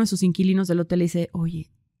día, uno de sus inquilinos del hotel le dice,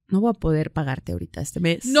 oye, no voy a poder pagarte ahorita este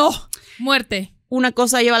mes. No, muerte. Una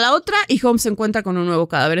cosa lleva a la otra y Holmes se encuentra con un nuevo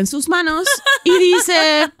cadáver en sus manos y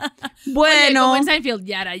dice, bueno. Oye, como en Seinfeld,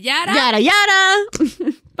 yara, yara. Yara, yara.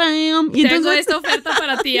 Y tengo esta oferta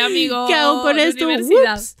para ti, amigo. ¿Qué hago con esto?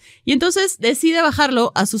 Y entonces decide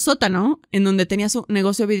bajarlo a su sótano, en donde tenía su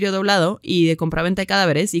negocio de vidrio doblado y de compraventa de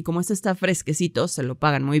cadáveres. Y como este está fresquecito, se lo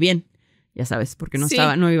pagan muy bien. Ya sabes, porque no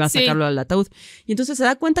iba a sacarlo al ataúd. Y entonces se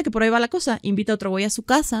da cuenta que por ahí va la cosa. Invita a otro güey a su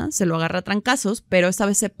casa, se lo agarra a trancazos, pero esta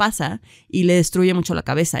vez se pasa y le destruye mucho la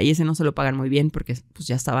cabeza. Y ese no se lo pagan muy bien porque pues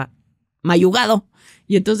ya estaba mayugado.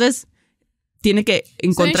 Y entonces tiene que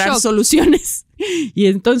encontrar soluciones. Y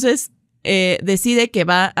entonces decide que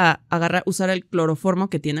va a usar el cloroformo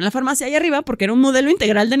que tiene en la farmacia ahí arriba porque era un modelo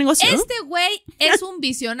integral de negocio. Este güey es un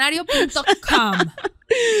visionario.com.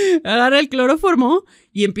 Agarra el cloroformo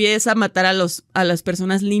y empieza a matar a las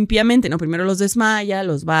personas limpiamente, ¿no? Primero los desmaya,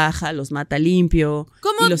 los baja, los mata limpio.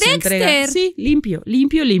 Como y los Dexter. Entrega. Sí, limpio.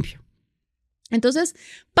 Entonces,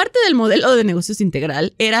 parte del modelo de negocios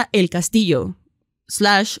integral era el Castillo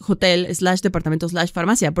 / hotel / departamento /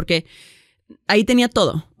 farmacia, porque ahí tenía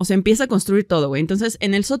todo. O sea, empieza a construir todo, güey. Entonces,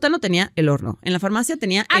 en el sótano tenía el horno. En la farmacia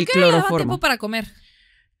tenía el cloroformo. ¿A qué le daba tiempo para comer?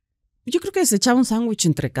 Yo creo que se echaba un sándwich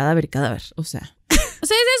entre cadáver y cadáver. O sea,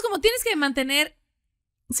 es como tienes que mantener...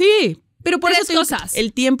 Sí, pero por tres eso cosas.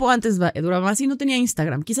 El tiempo antes duraba más y no tenía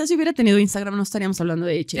Instagram. Quizás si hubiera tenido Instagram no estaríamos hablando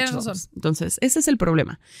de hechos. Entonces, ese es el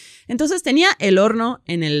problema. Entonces, tenía el horno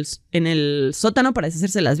en el sótano para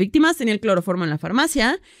deshacerse de las víctimas. Tenía el cloroformo en la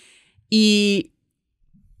farmacia. Y...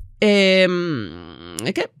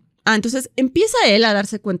 ¿qué? Entonces empieza él a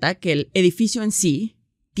darse cuenta que el edificio en sí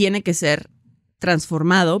tiene que ser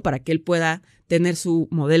transformado para que él pueda tener su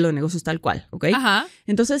modelo de negocios tal cual, ¿ok? Ajá.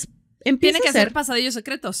 Entonces empieza tiene que a hacer hacer pasadillos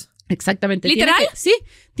secretos. Exactamente. ¿Literal?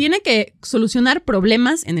 Tiene que solucionar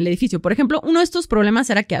problemas en el edificio. Por ejemplo, uno de estos problemas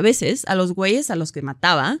era que a veces a los güeyes a los que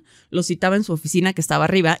mataba, los citaba en su oficina que estaba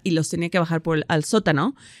arriba y los tenía que bajar al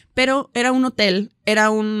sótano, pero era un hotel, era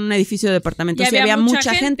un edificio de departamentos y había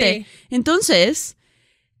mucha gente. Entonces,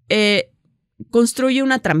 construye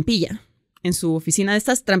una trampilla en su oficina, de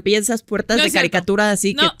estas trampillas, esas puertas de caricatura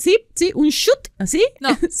así que, sí, un shoot, así,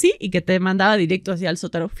 sí, y que te mandaba directo hacia el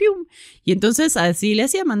sótano, ¡fium! Y entonces así le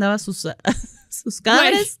hacía, mandaba sus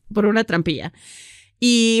cadáveres por una trampilla.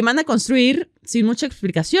 Y manda a construir, sin mucha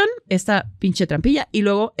explicación, esta pinche trampilla. Y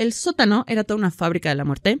luego el sótano era toda una fábrica de la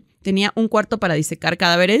muerte. Tenía un cuarto para disecar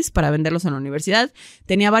cadáveres, para venderlos en la universidad.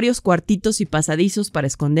 Tenía varios cuartitos y pasadizos para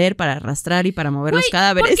esconder, para arrastrar y para mover los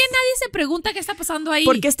cadáveres. ¿Por qué nadie se pregunta qué está pasando ahí?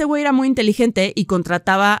 Porque este güey era muy inteligente y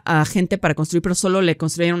contrataba a gente para construir, pero solo le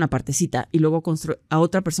construían una partecita. Y luego a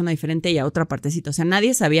otra persona diferente y a otra partecita. O sea,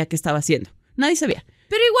 nadie sabía qué estaba haciendo. Nadie sabía.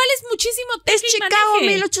 Pero igual es muchísimo teje Es Chicago,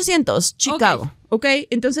 1800. Chicago, ¿ok?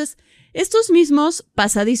 Entonces, estos mismos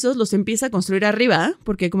pasadizos los empieza a construir arriba,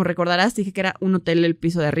 porque como recordarás, dije que era un hotel el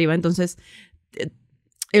piso de arriba. Entonces,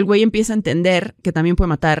 el güey empieza a entender que también puede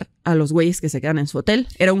matar a los güeyes que se quedan en su hotel.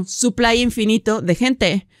 Era un supply infinito de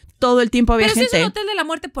gente. Todo el tiempo había gente. Pero si es un hotel de la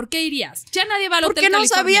muerte, ¿por qué irías? Ya nadie va al hotel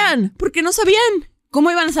California. Porque no sabían. ¿Cómo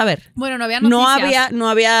iban a saber? Bueno, no había noticias. No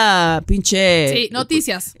había pinche... Sí,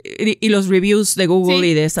 noticias. Y los reviews de Google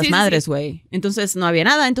y de estas madres, güey. Entonces no había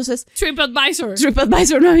nada, entonces...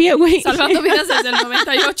 TripAdvisor no había, güey. Salvando vidas desde el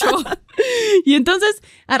 98. Y entonces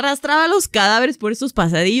arrastraba los cadáveres por esos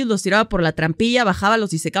pasadillos, los tiraba por la trampilla, bajaba,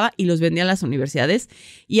 los disecaba y los vendía a las universidades.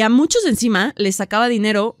 Y a muchos encima les sacaba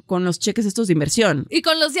dinero con los cheques estos de inversión. Y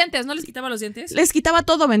con los dientes, ¿no les quitaba los dientes? Les quitaba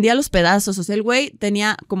todo, vendía los pedazos. O sea, el güey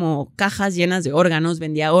tenía como cajas llenas de órganos,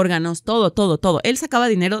 vendía órganos, todo. Él sacaba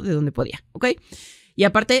dinero de donde podía, ¿ok? Y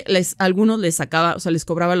aparte, algunos les sacaba, o sea, les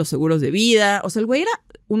cobraba los seguros de vida. O sea, el güey era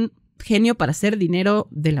un genio para hacer dinero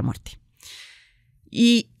de la muerte.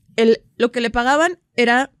 Y lo que le pagaban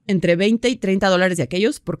era entre $20 y $30 de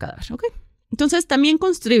aquellos por cadáver, ¿ok? Entonces también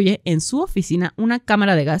construye en su oficina una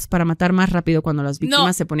cámara de gas para matar más rápido cuando las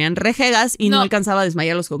víctimas se ponían rejegas y no alcanzaba a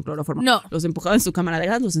desmayarlos con cloroformo. Los empujaba en su cámara de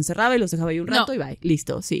gas, los encerraba y los dejaba ahí un rato y bye,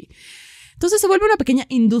 listo, sí. Entonces se vuelve una pequeña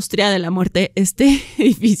industria de la muerte este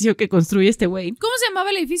edificio que construye este güey. ¿Cómo se llamaba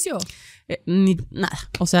el edificio? Nada,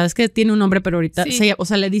 o sea, es que tiene un nombre, pero ahorita, o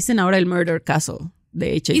sea, le dicen ahora el Murder Castle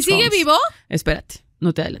de H.H. ¿Y sigue Holmes. vivo? Espérate,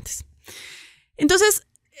 no te adelantes. Entonces,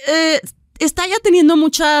 está ya teniendo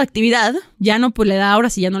mucha actividad, ya no pues le da, ahora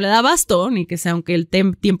sí ya no le da abasto, ni que sea, aunque el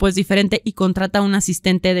tiempo es diferente, y contrata a un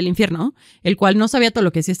asistente del infierno, el cual no sabía todo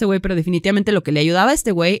lo que hacía este güey, pero definitivamente lo que le ayudaba a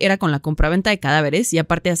este güey era con la compraventa de cadáveres y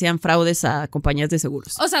aparte hacían fraudes a compañías de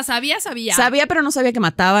seguros. O sea, sabía. Sabía, pero no sabía que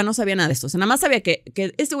mataba, no sabía nada de esto. O sea, nada más sabía que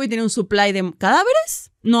este güey tenía un supply de cadáveres,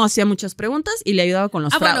 no hacía muchas preguntas y le ayudaba con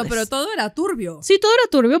los fraudes. Bueno, pero todo era turbio. Sí, todo era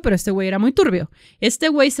turbio, pero este güey era muy turbio. Este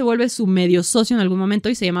güey se vuelve su medio socio en algún momento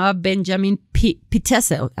y se llamaba Benjamin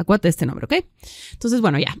Pitessel. Acuérdate de este nombre, ¿ok? Entonces,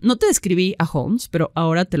 bueno, ya, no te describí a Holmes, pero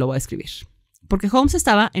ahora te lo voy a escribir. Porque Holmes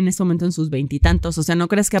estaba en este momento en sus 20 y tantos, o sea, no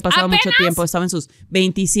crees que ha pasado mucho tiempo, estaba en sus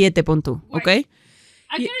 27, pon tú, ¿ok?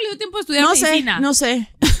 ¿A qué no le dio tiempo de estudiar medicina? No sé.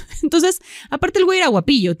 Entonces, aparte el güey era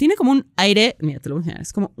guapillo, tiene como un aire, mira, te lo voy a enseñar,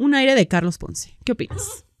 es como un aire de Carlos Ponce. ¿Qué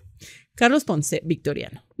opinas? Carlos Ponce,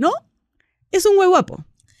 victoriano, ¿no? Es un güey guapo.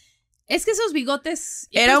 Es que esos bigotes...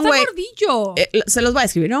 Era un güey... gordillo. Se los voy a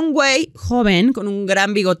escribir. Era un güey joven con un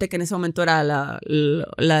gran bigote que en ese momento era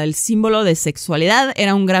el símbolo de sexualidad.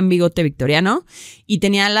 Era un gran bigote victoriano y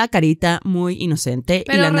tenía la carita muy inocente.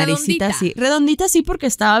 Pero y la naricita así. Redondita sí porque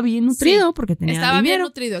estaba bien nutrido, porque tenía estaba dinero. Bien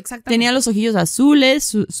nutrido, exactamente. Tenía los ojillos azules,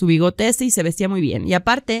 su bigote y se vestía muy bien. Y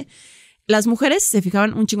aparte, las mujeres se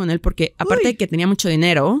fijaban un chingo en él porque aparte de que tenía mucho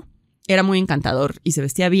dinero, era muy encantador y se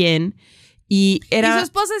vestía bien. Y su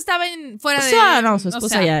esposa estaba fuera de... O sea, no, su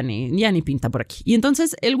esposa ya ni pinta por aquí. Y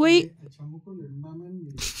entonces el güey...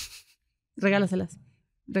 Regálaselas.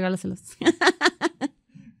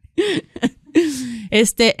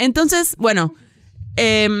 Entonces, bueno,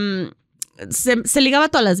 se ligaba a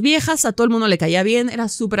todas las viejas, a todo el mundo le caía bien, era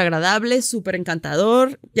súper agradable, súper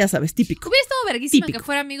encantador, ya sabes, típico. Hubiera estado verguísima que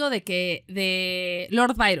fuera amigo de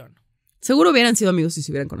Lord Byron. Seguro hubieran sido amigos si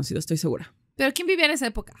se hubieran conocido, estoy segura. ¿Pero quién vivía en esa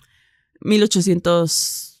época?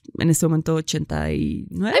 1800, en este momento 89.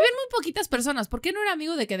 Habían muy poquitas personas. ¿Por qué no era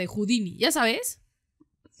amigo de Houdini? ¿Ya sabes?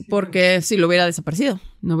 Porque si lo hubiera desaparecido,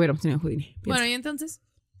 no hubiéramos tenido Houdini. Piensa. Bueno, ¿y entonces?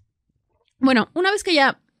 Bueno, una vez que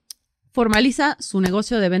ya formaliza su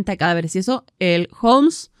negocio de venta de cadáveres y eso, el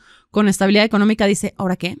Holmes, con estabilidad económica, dice,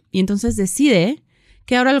 ¿ahora qué? Y entonces decide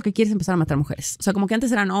que ahora lo que quiere es empezar a matar mujeres. O sea, como que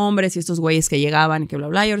antes eran hombres y estos güeyes que llegaban y que bla,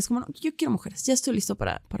 bla, y ahora es como, no, yo quiero mujeres, ya estoy listo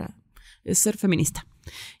para ser feminista.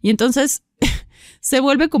 Y entonces se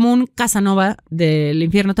vuelve como un Casanova del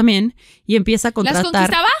infierno también y empieza a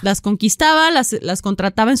contratar. ¿Las conquistaba? Las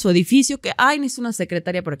contrataba en su edificio, que, ay, necesito una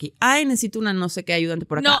secretaria por aquí, ay, necesito una no sé qué ayudante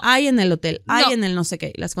por acá, ay, en el hotel, ay, en el no sé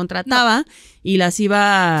qué. Las contrataba y las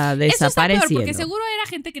iba desapareciendo. Eso está peor, porque seguro era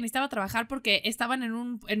gente que necesitaba trabajar porque estaban en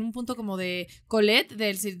un punto como de Colette,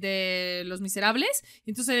 de Los Miserables,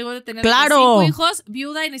 y entonces llegó de tener 5 hijos,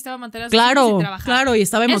 viuda, y necesitaba mantener a sus hijos y trabajar. Claro, y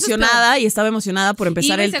estaba emocionada por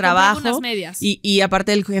empezar el trabajo. Y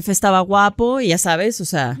aparte el jefe estaba guapo y ya sabes, o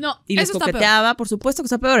sea, y les coqueteaba, por supuesto que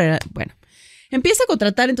está peor. Bueno, empieza a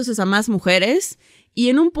contratar entonces a más mujeres y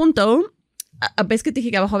en un punto, ves que te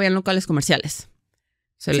dije que abajo habían locales comerciales,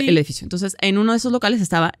 o sea, el edificio. Entonces, en uno de esos locales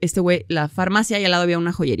estaba este güey, la farmacia, y al lado había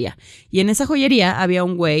una joyería. Y en esa joyería había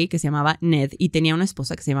un güey que se llamaba Ned y tenía una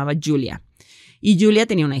esposa que se llamaba Julia. Y Julia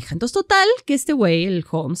tenía una hija. Entonces, total, que este güey, el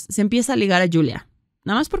Holmes, se empieza a ligar a Julia.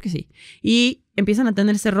 Nada más porque sí. Y empiezan a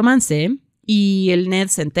tener ese romance y el Ned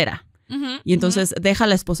se entera. Y entonces deja a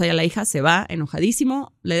la esposa y a la hija, se va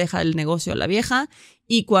enojadísimo, le deja el negocio a la vieja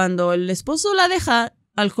y cuando el esposo la deja,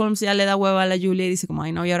 al Holmes ya le da hueva a la Julia y dice como,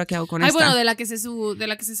 ay no, ¿y ahora qué hago con esta? Bueno, de la que se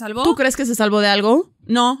salvó. ¿Tú crees que se salvó de algo?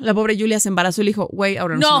 No, la pobre Julia se embarazó y le dijo, güey,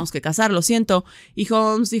 ahora nos tenemos que casar, lo siento. Y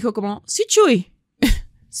Holmes dijo como, sí, Chuy,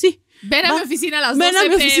 sí. Ven a mi oficina a las 12 p.m. Ven a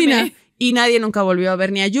mi oficina. Y nadie nunca volvió a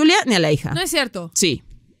ver ni a Julia ni a la hija. No es cierto. Sí.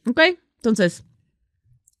 Ok, entonces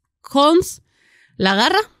Holmes la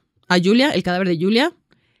agarra a Julia, el cadáver de Julia,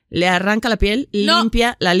 le arranca la piel,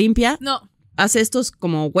 la limpia, hace estos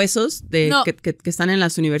como huesos que están en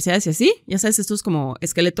las universidades y así, ya sabes, estos como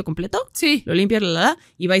esqueleto completo, lo limpia,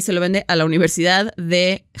 y va y se lo vende a la Universidad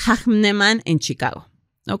de Hahnemann en Chicago,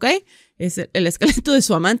 ¿ok? Es el esqueleto de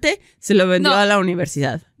su amante, se lo vendió a la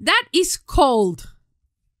universidad. That is cold.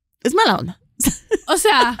 Es mala onda. O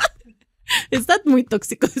sea, está muy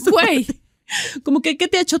tóxico eso. Güey. Como que, ¿qué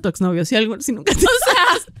te ha hecho tu exnovio? Si nunca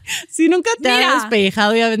te ha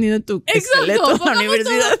despellejado y ha venido tu esqueleto a la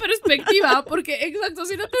universidad. Todo en perspectiva, porque,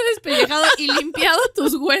 si no te has despellejado y limpiado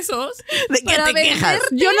tus huesos. ¿De qué te quejas?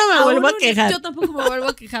 Yo no me vuelvo a quejar. Yo tampoco me vuelvo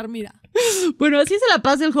a quejar, mira. Bueno, así se la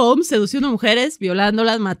pasa el Holmes, seduciendo mujeres,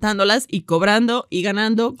 violándolas, matándolas y cobrando y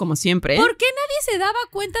ganando como siempre. ¿Por qué nadie se daba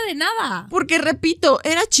cuenta de nada? Porque, repito,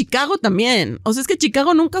 era Chicago también. O sea, es que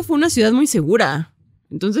Chicago nunca fue una ciudad muy segura.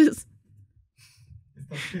 Entonces...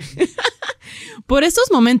 Por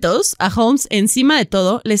estos momentos, a Holmes, encima de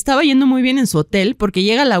todo, le estaba yendo muy bien en su hotel porque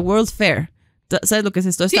llega la World Fair. ¿Sabes lo que es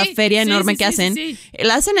esto? Esta feria enorme que hacen.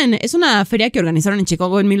 La hacen es una feria que organizaron en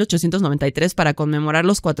Chicago en 1893 para conmemorar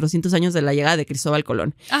los 400 años de la llegada de Cristóbal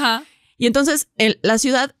Colón. Ajá. Y entonces la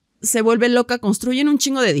ciudad se vuelve loca, construyen un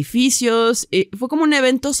chingo de edificios. Fue como un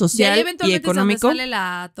evento social y económico. ¿Sale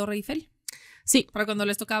la Torre Eiffel? Sí. Para cuando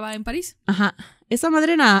les tocaba en París. Ajá. Esa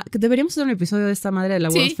madre era... que deberíamos hacer un episodio de esta madre de la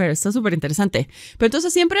World Fair. Está súper interesante. Pero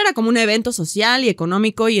entonces siempre era como un evento social y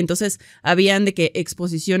económico y entonces habían de que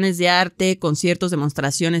exposiciones de arte, conciertos,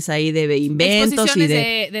 demostraciones ahí de inventos.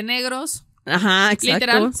 Exposiciones de negros. Ajá, exacto.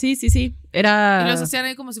 Literal. Sí. Era... Y los hacían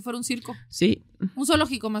ahí como si fuera un circo. Sí. Un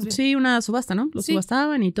zoológico más bien. Sí, una subasta, ¿no? Los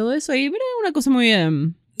subastaban y todo eso. Y era una cosa muy...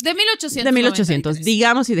 De 1800. De 1800,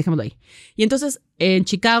 digamos, y dejémoslo ahí. Y entonces, en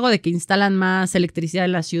Chicago, de que instalan más electricidad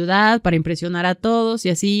en la ciudad para impresionar a todos y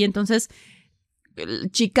así. Y entonces,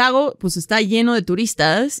 Chicago, pues está lleno de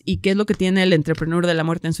turistas. ¿Y qué es lo que tiene el entrepreneur de la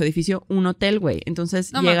muerte en su edificio? Un hotel, güey.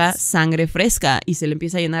 Entonces llega sangre fresca y se le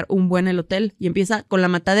empieza a llenar un buen el hotel. Y empieza con la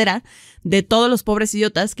matadera de todos los pobres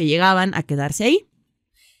idiotas que llegaban a quedarse ahí.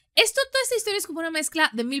 Toda esta historia es como una mezcla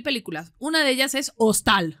de 1000 películas. Una de ellas es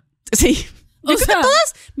Hostal. Sí. Yo creo que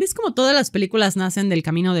todas, ves como todas las películas nacen del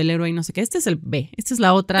camino del héroe y no sé qué. Este es el B, esta es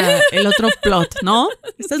la otra, el otro plot, ¿no?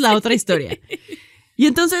 Esta es la otra historia. Y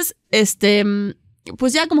entonces,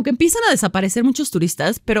 pues ya como que empiezan a desaparecer muchos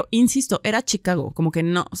turistas, pero insisto, era Chicago, como que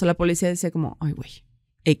no, o sea, la policía decía como, ay, güey,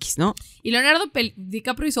 X, ¿no? Y Leonardo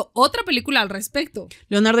DiCaprio hizo otra película al respecto.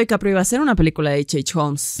 Leonardo DiCaprio iba a hacer una película de H.H.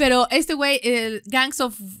 Holmes. Pero este güey, Gangs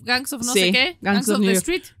of no sé qué, Gangs of the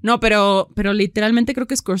Street. No, pero literalmente creo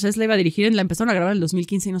que Scorsese la iba a dirigir, la empezaron a grabar en el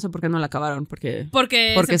 2015 y no sé por qué no la acabaron, porque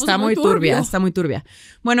está muy turbia, está muy turbia.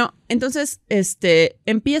 Bueno, entonces,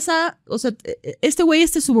 empieza, o sea, este güey,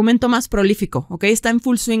 es su momento más prolífico, ¿ok? Está en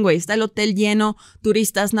full swing, güey, está el hotel lleno,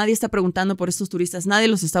 turistas, nadie está preguntando por estos turistas, nadie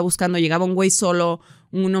los está buscando, llegaba un güey solo,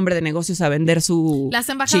 un hombre de negocios a vender su Las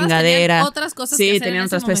embajadas chingadera. Tenían otras cosas que hacer tenían en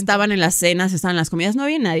otras, ese momento. Estaban en las cenas, estaban en las comidas, no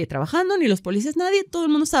había nadie trabajando, ni los policías, nadie, todo el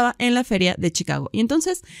mundo estaba en la feria de Chicago. Y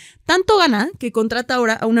entonces, tanto gana que contrata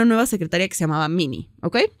ahora a una nueva secretaria que se llamaba Minnie,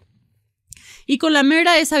 ¿ok? Y con la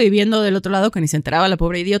mera esa viviendo del otro lado, que ni se enteraba la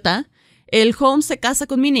pobre idiota, el Holmes se casa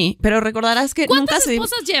con Minnie, pero recordarás que nunca se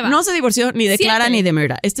esposas lleva? No se divorció ni de 7. Clara ni de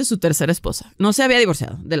Mera. Esta es su tercera esposa. No se había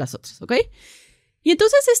divorciado de las otras, ¿ok? Y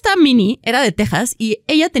entonces esta Minnie era de Texas y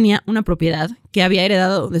ella tenía una propiedad que había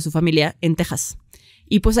heredado de su familia en Texas.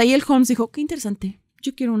 Y pues ahí el Holmes dijo, qué interesante,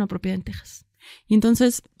 yo quiero una propiedad en Texas. Y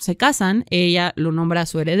entonces se casan, ella lo nombra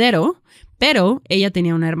su heredero, pero ella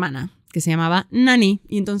tenía una hermana que se llamaba Nani.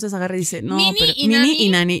 Y entonces agarra y dice, no, pero Minnie y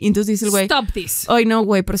Nani. Y entonces dice el güey, stop this. Ay, no,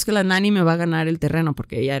 güey, pero es que la Nani me va a ganar el terreno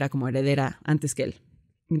porque ella era como heredera antes que él.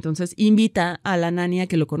 Entonces invita a la Nani a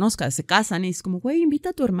que lo conozca. Se casan y es como, güey, invita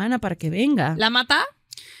a tu hermana para que venga. ¿La mata?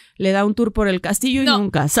 Le da un tour por el castillo y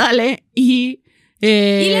nunca sale. ¿Y la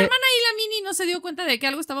hermana y la Minnie no se dio cuenta de que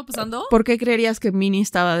algo estaba pasando? ¿Por qué creerías que Minnie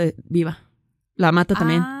estaba viva? La mata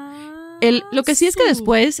también. Lo que sí es que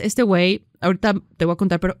después, este güey, ahorita te voy a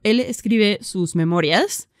contar, pero él escribe sus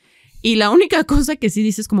memorias y la única cosa que sí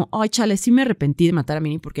dice es como, ay, chale, sí me arrepentí de matar a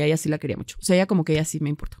Minnie porque a ella sí la quería mucho. O sea, ella como que ella sí me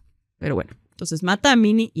importó. Pero bueno, entonces mata a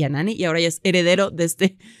Minnie y a Nani y ahora ella es heredero de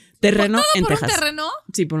este terreno en Texas. ¿Por un terreno?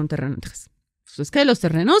 Sí, por un terreno en Texas. Pues es que los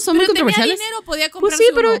terrenos son muy controversiales. Tenía dinero, podía comprarse Pues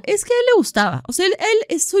sí, pero uno. es que a él le gustaba. O sea, él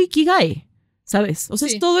es su ikigai, ¿sabes? O sea,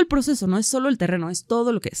 Sí. es todo el proceso, no es solo el terreno, es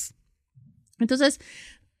todo lo que es. Entonces,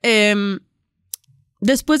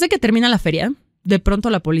 después de que termina la feria, de pronto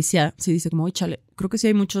la policía sí dice como, oye, chale, creo que sí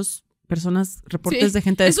hay muchas personas, reportes de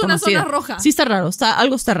gente desconocida. Es una zona roja. Sí está raro,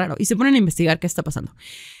 algo está raro. Y se ponen a investigar qué está pasando.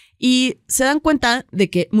 Y se dan cuenta de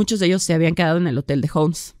que muchos de ellos se habían quedado en el hotel de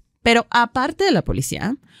Holmes. Pero aparte de la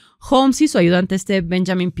policía, Holmes y su ayudante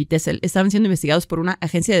Benjamin Pitesel estaban siendo investigados por una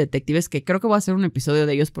agencia de detectives que creo que voy a hacer un episodio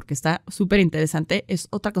de ellos porque está súper interesante. Es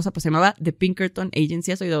otra cosa, pues se llamaba The Pinkerton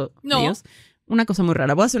Agency. ¿Has oído de ellos? Una cosa muy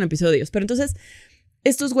rara. Voy a hacer un episodio de ellos. Pero entonces,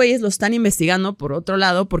 estos güeyes lo están investigando por otro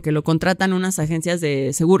lado porque lo contratan unas agencias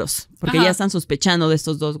de seguros. Porque ya están sospechando de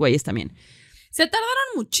estos dos güeyes también. Se tardaron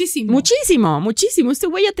muchísimo. Muchísimo. Este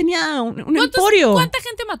güey ya tenía un emporio. ¿Cuánta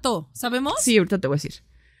gente mató? ¿Sabemos? Sí, ahorita te voy a decir.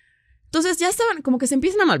 Entonces ya estaban, como que se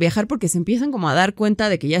empiezan a malviajar porque se empiezan como a dar cuenta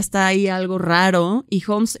de que ya está ahí algo raro. Y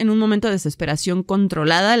Holmes, en un momento de desesperación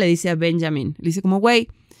controlada, le dice a Benjamin, le dice como, güey,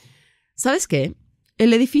 ¿sabes qué?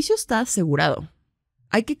 El edificio está asegurado.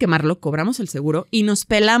 Hay que quemarlo, cobramos el seguro y nos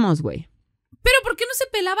pelamos, güey. ¿Pero por qué no se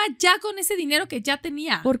pelaba ya con ese dinero que ya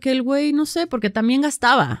tenía? Porque el güey, no sé, porque también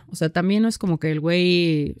gastaba. O sea, también no es como que el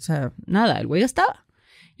güey, o sea, nada, el güey gastaba.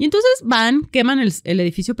 Y entonces van, queman el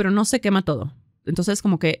edificio, pero no se quema todo. Entonces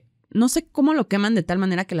como que no sé cómo lo queman de tal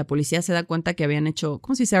manera que la policía se da cuenta que habían hecho,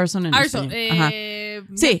 ¿cómo se dice arson en español?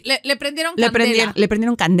 Sí. Le prendieron candela. Le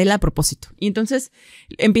prendieron candela a propósito. Y entonces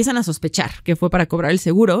empiezan a sospechar que fue para cobrar el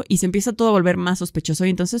seguro y se empieza todo a volver más sospechoso.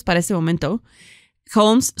 Y entonces para ese momento,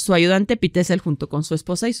 Holmes, su ayudante Pitesel junto con su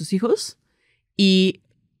esposa y sus hijos y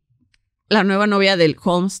la nueva novia del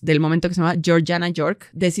Holmes del momento que se llama Georgiana York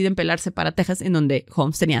deciden pelarse para Texas en donde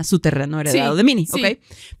Holmes tenía su terreno heredado de Minnie, ¿ok?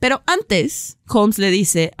 Pero antes Holmes le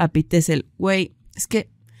dice a Pitesel, güey, es que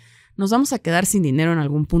nos vamos a quedar sin dinero en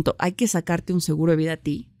algún punto, hay que sacarte un seguro de vida a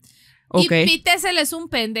ti. Okay. Y Pitesel es un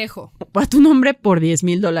pendejo. A tu nombre por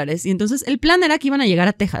 $10,000. Y entonces el plan era que iban a llegar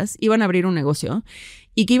a Texas, iban a abrir un negocio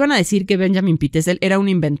y que iban a decir que Benjamin Pitesel era un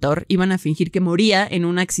inventor, iban a fingir que moría en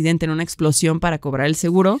un accidente, en una explosión para cobrar el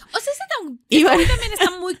seguro. O sea, ese también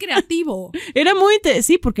está muy creativo. Era muy...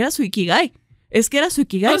 Sí, porque era su ikigai. Es que era su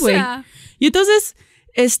ikigai, güey. Y entonces,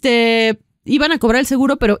 iban a cobrar el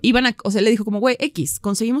seguro, pero o sea, le dijo como, güey,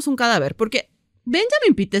 conseguimos un cadáver. Porque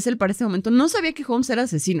Benjamin Pitesel para ese momento no sabía que Holmes era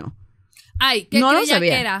asesino. Ay, ¿qué no lo creía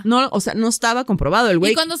sabía. que era? No, o sea, no estaba comprobado el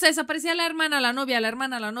güey. ¿Y cuando se desaparecía la hermana, la novia,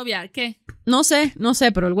 qué? No sé,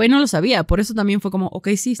 pero el güey no lo sabía. Por eso también fue como, ok,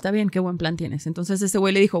 sí, está bien, qué buen plan tienes. Entonces ese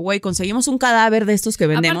güey le dijo, güey, conseguimos un cadáver de estos que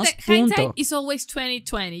vendemos, aparte, punto. Hindsight is always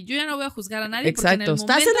 20/20. Yo ya no voy a juzgar a nadie. Exacto,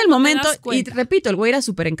 estás en el momento y repito, el güey era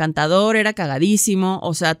súper encantador, era cagadísimo,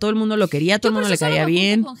 o sea, todo el mundo lo quería, todo el mundo le caía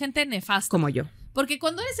bien. Con gente nefasta. Como yo. Porque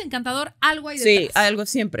cuando eres encantador, algo hay detrás. Sí, algo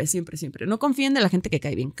siempre. No confíen de la gente que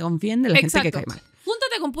cae bien, confíen de la gente que cae mal.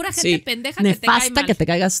 Júntate con pura gente pendeja que te cae mal. Nefasta que te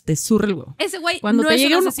caigas, te zurre el huevo. Ese güey cuando te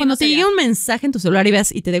llegue un mensaje en tu celular y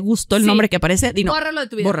veas y te dé gusto el nombre que aparece, di no. Bórralo de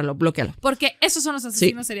tu vida. Bórralo, bloquealo. Porque esos son los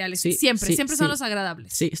asesinos seriales. Siempre son los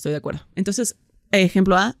agradables. Sí, estoy de acuerdo. Entonces,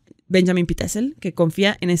 ejemplo A, Benjamin Pitesel, que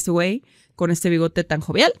confía en este güey con este bigote tan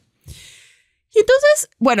jovial. Y entonces,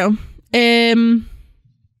 bueno,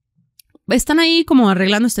 están ahí como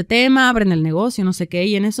arreglando este tema, abren el negocio, no sé qué,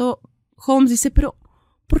 y en eso Holmes dice, pero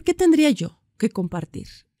 ¿por qué tendría yo que compartir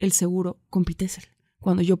el seguro con Pitesel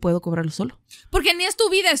cuando yo puedo cobrarlo solo? Porque ni es tu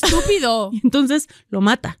vida, estúpido. Y entonces lo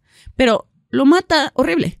mata, pero lo mata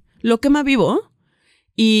horrible, lo quema vivo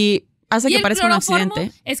y hace que parezca un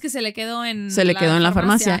accidente. Es que se le quedó en la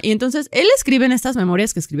farmacia. Y entonces él escribe en estas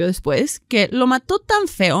memorias que escribió después que lo mató tan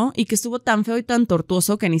feo y que estuvo tan feo y tan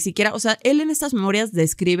tortuoso que ni siquiera, o sea, él en estas memorias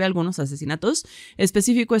describe algunos asesinatos.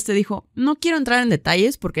 Específico dijo, no quiero entrar en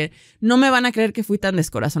detalles porque no me van a creer que fui tan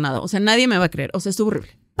descorazonado. O sea, nadie me va a creer. O sea, estuvo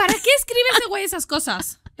horrible. ¿Para qué escribe ese güey esas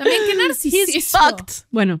cosas? También qué narcisismo. He's fucked.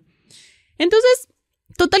 Bueno, entonces,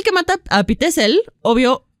 total que mata a Pitesel,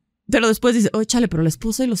 obvio. Pero después dice, chale, pero la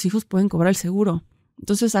esposa y los hijos pueden cobrar el seguro.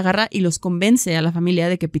 Entonces agarra y los convence a la familia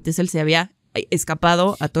de que Pitesel se había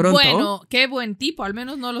escapado a Toronto. Bueno, qué buen tipo, al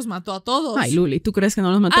menos no los mató a todos. Ay, Luli, ¿tú crees que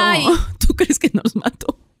no los mató? ¿Tú crees que no los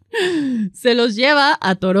mató? Se los lleva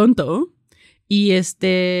a Toronto y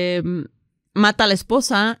mata a la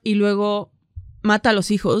esposa y luego mata a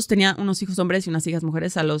los hijos. Tenía unos hijos hombres y unas hijas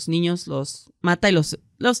mujeres. A los niños los mata y los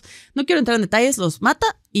no quiero entrar en detalles, los mata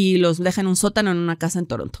y los deja en un sótano en una casa en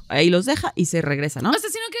Toronto. Ahí los deja y se regresa, ¿no? O sea,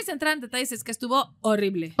 si no quieres entrar en detalles, es que estuvo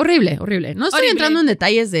horrible. Horrible. No estoy entrando en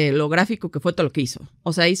detalles de lo gráfico que fue todo lo que hizo.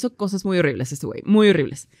 O sea, hizo cosas muy horribles este güey, muy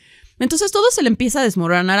horribles. Entonces todo se le empieza a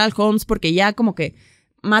desmoronar al Holmes porque ya como que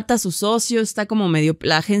mata a su socio, está como medio,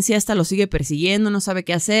 la agencia esta lo sigue persiguiendo, no sabe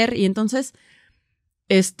qué hacer y entonces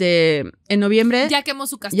en noviembre ya quemó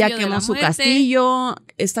su castillo. Castillo,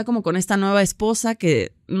 está como con esta nueva esposa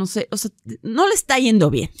que no sé, o sea, no le está yendo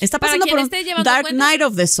bien. Está pasando por un Dark Night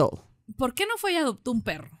of the Soul. ¿Por qué no fue y adoptó un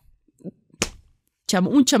perro?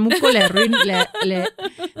 Un chamuco le arruina,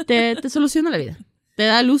 te soluciona la vida. Te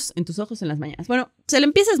da luz en tus ojos en las mañanas. Bueno, se le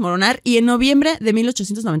empieza a desmoronar y en noviembre de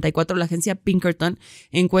 1894 la agencia Pinkerton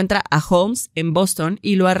encuentra a Holmes en Boston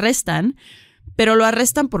y lo arrestan, pero lo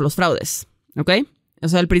arrestan por los fraudes, ¿ok? O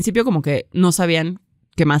sea, al principio como que no sabían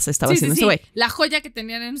qué más estaba haciendo ese güey. La joya que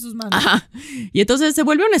tenían en sus manos. Ajá. Y entonces se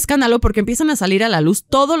vuelve un escándalo porque empiezan a salir a la luz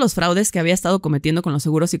todos los fraudes que había estado cometiendo con los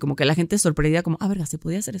seguros y como que la gente sorprendida como, verga, ¿se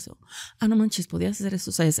podía hacer eso? No manches, ¿podías hacer eso?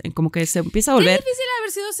 O sea, como que se empieza a volver... Qué difícil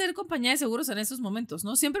haber sido ser compañía de seguros en esos momentos,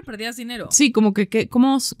 ¿no? Siempre perdías dinero. Sí, como que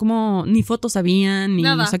como ni fotos habían, ni...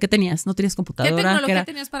 Nada. O sea, ¿qué tenías? No tenías computadora. ¿Qué tecnología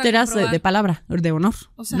tenías para eras comprobar? de palabra, de honor.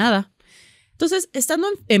 O sea, nada. Entonces, estando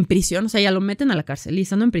en prisión, o sea, ya lo meten a la cárcel y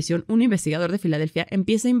estando en prisión, un investigador de Filadelfia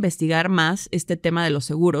empieza a investigar más este tema de los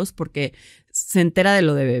seguros porque se entera de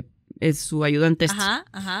lo de su ayudante.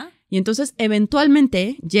 Ajá. Y entonces,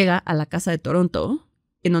 eventualmente, llega a la casa de Toronto,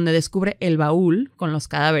 en donde descubre el baúl con los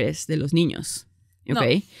cadáveres de los niños. ¿Ok? No.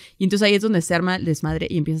 Y entonces ahí es donde se arma el desmadre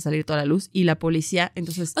y empieza a salir toda la luz y la policía,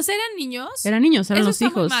 entonces... O sea, ¿eran niños? Eran niños, eran Eso los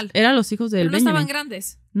hijos. Eran los hijos del Pero no Benjamin. estaban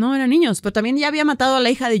grandes. No, eran niños, pero también ya había matado a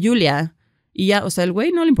la hija de Julia. Y ya, o sea, el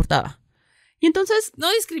güey no le importaba. Y entonces...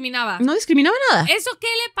 No discriminaba. No discriminaba nada. ¿Eso qué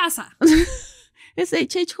le pasa? Es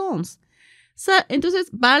H.H. Holmes. O sea,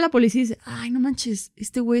 entonces va a la policía y dice, no manches,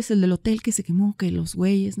 este güey es el del hotel que se quemó, que los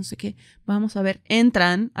güeyes, no sé qué. Vamos a ver.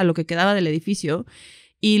 Entran a lo que quedaba del edificio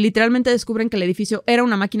y literalmente descubren que el edificio era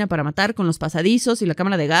una máquina para matar con los pasadizos y la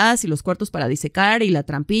cámara de gas y los cuartos para disecar y la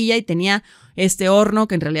trampilla y tenía este horno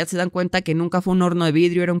que en realidad se dan cuenta que nunca fue un horno de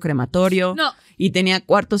vidrio, era un crematorio. No. Y tenía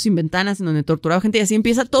cuartos sin ventanas en donde torturaba gente y así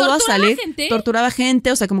empieza todo a salir. Torturaba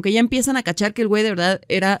gente, o sea, como que ya empiezan a cachar que el güey de verdad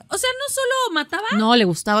era... O sea, no solo mataba. No, le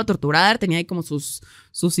gustaba torturar, tenía ahí como sus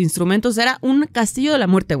instrumentos. Era un castillo de la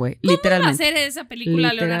muerte, güey, literalmente. ¿Cómo va a hacer esa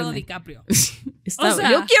película Leonardo DiCaprio?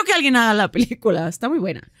 Yo quiero que alguien haga la película, está muy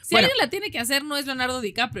buena. Si alguien la tiene que hacer, no es Leonardo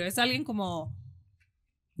DiCaprio, es alguien como...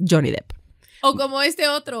 Johnny Depp. O como este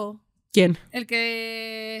otro. ¿Quién? El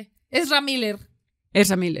que... Ezra Miller.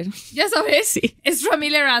 Ezra Miller. ¿Ya sabes? Sí. Ezra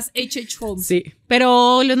Miller as H.H. Holmes. Sí,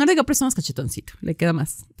 pero Leonardo DiCaprio es más cachetoncito, le queda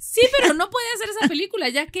más. Sí, pero no puede hacer esa película,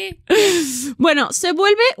 ya que... Bueno, se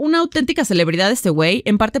vuelve una auténtica celebridad este güey,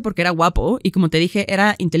 en parte porque era guapo y como te dije,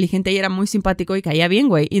 era inteligente y era muy simpático y caía bien,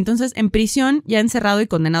 güey. Y entonces en prisión, ya encerrado y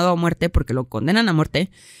condenado a muerte, porque lo condenan a muerte,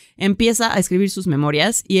 empieza a escribir sus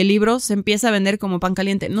memorias y el libro se empieza a vender como pan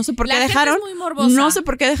caliente. No sé por qué dejaron... Es muy morbosa. No sé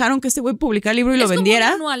por qué dejaron que este güey publicara el libro y lo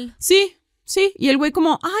vendiera. Como un manual. Sí, y el güey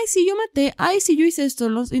como, sí, yo maté, sí, yo hice esto.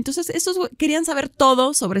 Entonces, estos querían saber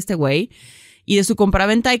todo sobre este güey y de su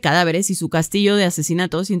compraventa de cadáveres y su castillo de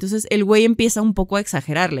asesinatos. Y entonces el güey empieza un poco a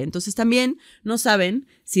exagerarle. Entonces también no saben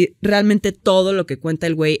si realmente todo lo que cuenta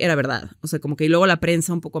el güey era verdad. O sea, como que y luego la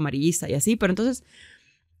prensa un poco amarillista y así. Pero entonces,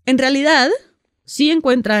 en realidad, sí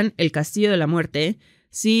encuentran el castillo de la muerte,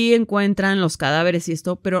 sí encuentran los cadáveres y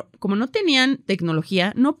esto, pero como no tenían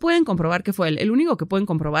tecnología, no pueden comprobar que fue él. El único que pueden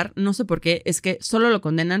comprobar, no sé por qué, es que solo lo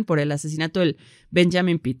condenan por el asesinato del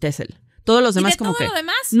Benjamin Pitesel. Todos los demás como que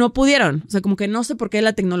no pudieron. O sea, como que no sé por qué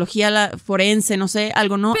la tecnología la forense, no sé,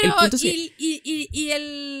 algo no. Pero, el punto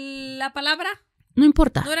la palabra? No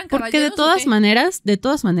importa. ¿No eran porque de todas maneras,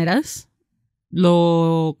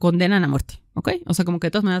 lo condenan a muerte. ¿ok? O sea, como que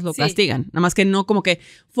de todas maneras lo castigan. Nada más que no, como que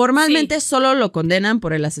formalmente solo lo condenan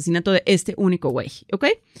por el asesinato de este único güey, ¿ok?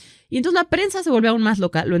 Y entonces la prensa se vuelve aún más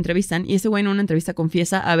loca, lo entrevistan y ese güey en una entrevista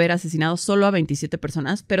confiesa haber asesinado solo a 27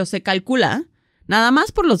 personas, pero se calcula, nada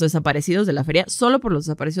más por los desaparecidos de la feria, solo por los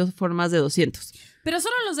desaparecidos fueron más de 200. Pero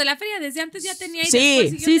solo los de la feria desde antes ya tenía y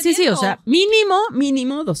sí, o sea,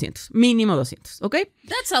 mínimo 200, ¿ok?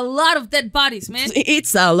 That's a lot of dead bodies, man.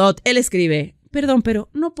 It's a lot. Él escribe, perdón, pero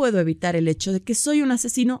no puedo evitar el hecho de que soy un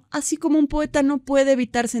asesino, así como un poeta no puede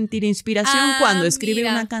evitar sentir inspiración cuando escribe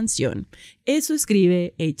una canción. Eso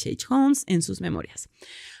escribe H.H. Holmes en sus memorias.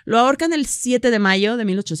 Lo ahorcan el 7 de mayo de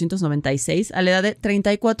 1896 a la edad de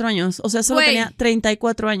 34 años. O sea, solo tenía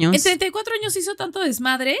 34 años. ¿En 34 años hizo tanto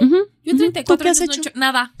desmadre? Yo en 34 años no he hecho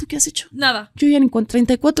nada. ¿Tú qué has hecho? Nada. Yo ya ni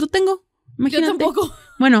 34 tengo. Imagínate. Yo tampoco.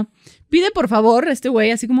 Bueno, pide por favor este güey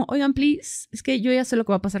así como, oigan, please, es que yo ya sé lo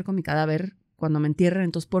que va a pasar con mi cadáver cuando me entierren,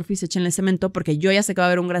 entonces porfis échenle cemento porque yo ya sé que va a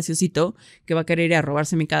haber un graciosito que va a querer ir a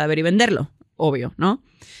robarse mi cadáver y venderlo. Obvio, ¿no?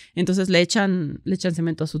 Entonces le echan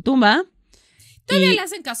cemento a su tumba. ¿Todavía le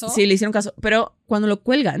hacen caso? Sí, le hicieron caso. Pero cuando lo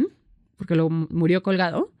cuelgan, porque lo murió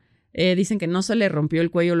colgado, dicen que no se le rompió el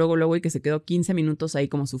cuello luego y que se quedó 15 minutos ahí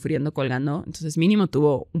como sufriendo colgando. Entonces mínimo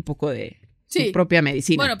tuvo un poco de su propia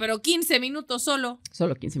medicina. Bueno, pero 15 minutos solo.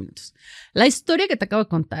 Solo 15 minutos. La historia que te acabo de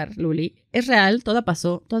contar, Luli, es real, toda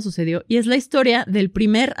pasó, toda sucedió. Y es la historia del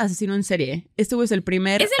primer asesino en serie. Este güey es el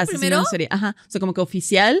primer asesino en serie. Ajá. O sea, como que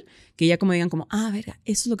oficial, que ya como digan como, verga,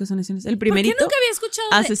 eso es lo que son asesinos. El primerito. ¿Por qué nunca había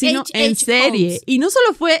escuchado asesino de en serie. Holmes? Y no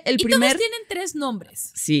solo fue el primer. Y todos tienen 3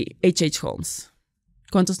 nombres. Sí, H.H. Holmes.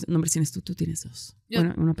 ¿Cuántos nombres tienes tú? Tú tienes 2.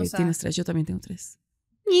 Bueno, uno tienes 3. Yo también tengo 3.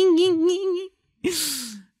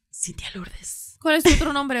 Cintia Lourdes. ¿Cuál es tu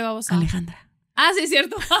otro nombre, babosa? Alejandra. Sí, es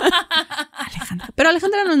cierto. Alejandra. Pero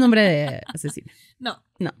Alejandra no es nombre de asesina. No.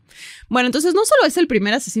 Bueno, entonces no solo es el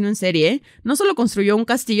primer asesino en serie, no solo construyó un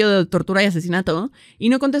castillo de tortura y asesinato, y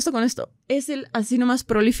no contesto con esto, es el asesino más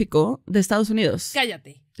prolífico de Estados Unidos.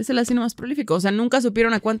 Cállate. Es el asesino más prolífico. O sea, nunca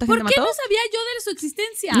supieron a cuánta gente mató. ¿Por qué no sabía yo de su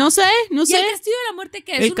existencia? No sé. ¿Y el Castillo de la Muerte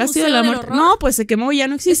qué es? El Castillo de la Muerte. No, pues se quemó y ya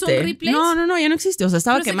no existe. ¿Es un replay? No, ya no existe. O sea,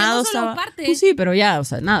 estaba quemado. Pues sí, pero ya, o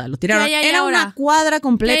sea, nada, lo tiraron. Era una cuadra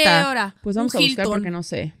completa. ¿Qué hora? Pues vamos a buscar porque no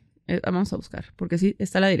sé. Vamos a buscar, porque sí,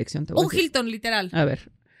 está la dirección. Te voy a decir. Hilton, literal. A ver.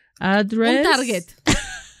 Address. Un Target.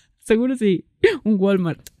 Seguro sí. Un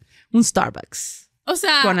Walmart. Un Starbucks. O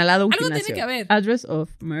sea, con al lado un algo gimnasio. tiene que haber. Address of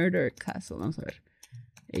Murder Castle. Vamos a ver.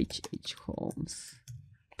 H.H. Holmes.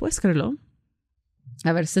 ¿Puedes creerlo?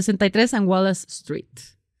 A ver, 63 and Wallace Street.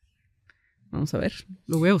 Vamos a ver.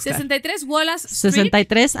 Lo voy a buscar. 63 Wallace Street.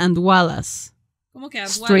 63 and Wallace. ¿Cómo que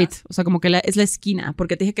Street? O sea, como que es la esquina,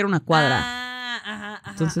 porque te dije que era una cuadra. Ajá.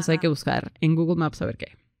 Entonces hay que buscar en Google Maps a ver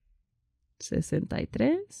qué.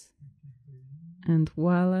 63 and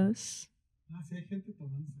Wallace. Sí, hay gente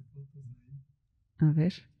tomando fotos ahí. A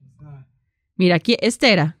ver. Mira, aquí,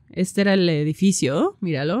 este era el edificio,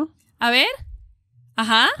 míralo. A ver.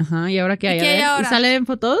 Ajá, ¿y ahora qué hay? ¿Qué hay ahora? ¿Y salen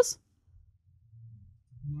fotos?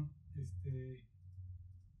 No,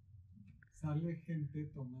 sale gente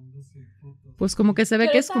tomándose fotos. Pues como que se ve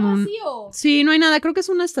que es como un... Sí, no hay nada, creo que es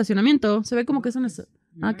un estacionamiento. Se ve como que es un...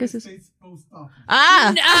 ¿qué es eso? Porque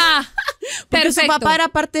perfecto. su papá era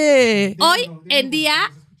parte de... Hoy en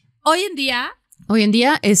día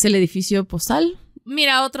es el edificio postal.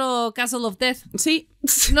 Mira, otro Castle of Death. Sí.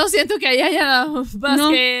 No siento que haya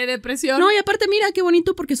más que depresión. No, y aparte, mira, qué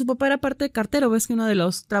bonito, porque su papá era parte de cartero. ¿Ves que uno de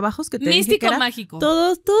los trabajos que te dije místico que era, mágico.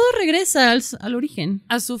 Todo regresa al origen.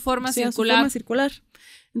 A su forma circular. A su forma circular.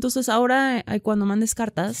 Entonces ahora, cuando mandes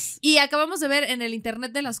cartas... Y acabamos de ver en el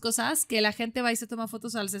internet de las cosas que la gente va y se toma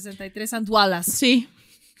fotos al 63 and Wallace. Sí.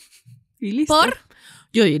 Y listo. ¿Por?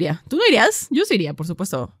 Yo iría. ¿Tú no irías? Yo sí iría, por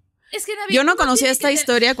supuesto. Es que Nabi, yo no conocía esta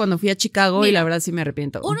historia cuando fui a Chicago. Mira, y la verdad sí me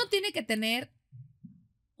arrepiento. Uno tiene que tener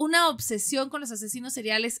una obsesión con los asesinos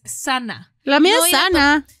seriales sana. La mía es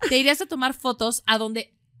sana. Te irías a tomar fotos a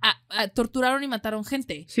donde torturaron y mataron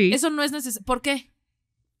gente. Sí. Eso no es necesario. ¿Por qué?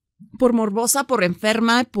 Por morbosa, por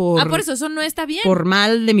enferma, por... por eso no está bien. Por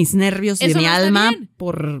mal de mis nervios y de mi alma,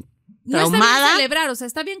 por traumada. No está bien celebrar, o sea,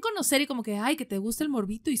 está bien conocer y como que, que te guste el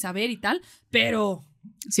morbito y saber y tal, pero...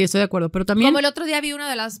 Sí, estoy de acuerdo, pero también... Como el otro día vi una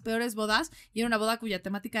de las peores bodas y era una boda cuya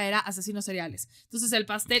temática era asesinos seriales. Entonces el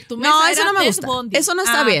pastel, tu mesa eso era no me gusta. Bondi. Eso no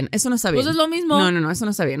está bien, eso no está bien. Pues es lo mismo. No, eso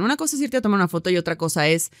no está bien. Una cosa es irte a tomar una foto y otra cosa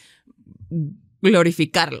es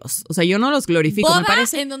glorificarlos. O sea, yo no los glorifico. Boda me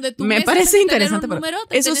parece, en donde tú me parece interesante, pero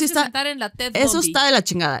eso sí está en la eso está de la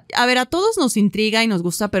chingada. A ver, a todos nos intriga y nos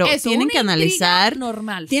gusta, pero tienen que analizar.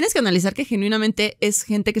 Normal. Tienes que analizar que genuinamente es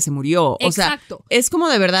gente que se murió. Exacto. O sea, es como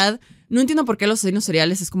de verdad no entiendo por qué los asesinos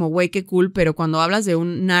seriales es como, güey, qué cool, pero cuando hablas de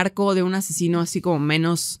un narco, de un asesino así como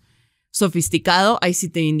menos sofisticado, ahí sí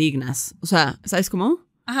te indignas. O sea, ¿sabes cómo?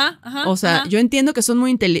 Ajá. O sea, yo entiendo que son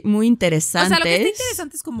muy interesantes. O sea, lo que está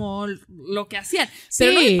interesante es como lo que hacían. Sí.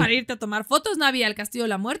 Pero no es para irte a tomar fotos, Nabi, al Castillo de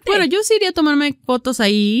la Muerte. Bueno, yo sí iría a tomarme fotos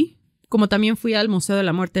ahí, como también fui al Museo de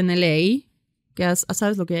la Muerte en LA.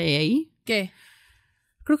 ¿Sabes lo que hay ahí? ¿Qué?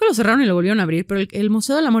 Creo que lo cerraron y lo volvieron a abrir, pero el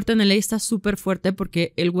Museo de la Muerte en LA está súper fuerte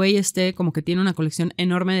porque el güey como que tiene una colección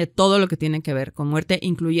enorme de todo lo que tiene que ver con muerte,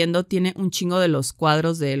 incluyendo tiene un chingo de los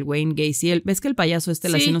cuadros del Wayne Gacy. ¿Ves que el payaso el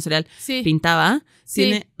asesino serial, pintaba? Sí.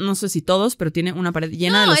 Tiene, no sé si todos, pero tiene una pared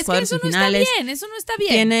llena de los cuadros originales. Eso no está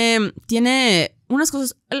bien. Tiene unas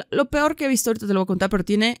cosas, lo peor que he visto, ahorita te lo voy a contar, pero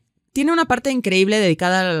tiene una parte increíble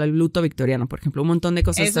dedicada al luto victoriano, por ejemplo, un montón de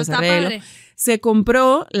cosas. Eso está padre. Se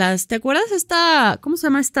compró ¿te acuerdas cómo se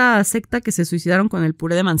llama esta secta que se suicidaron con el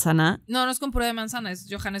puré de manzana? No es con puré de manzana, es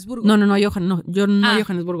Johannesburgo. No,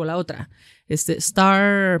 Johannesburgo, la otra.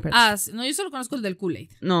 Star... No, yo solo conozco el del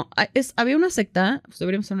Kool-Aid. No, había una secta, pues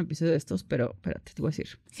deberíamos hacer un episodio de estos, pero espérate, te voy a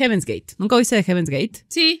decir. Heaven's Gate. ¿Nunca oíste de Heaven's Gate?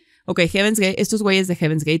 Sí. Ok, estos güeyes de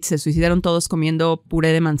Heaven's Gate se suicidaron todos comiendo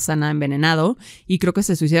puré de manzana envenenado y creo que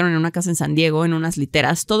se suicidaron en una casa en San Diego, en unas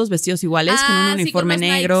literas, todos vestidos iguales, con un uniforme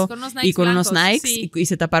negro y con unos Nikes y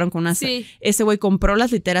se taparon con unas... Sí. Ese güey compró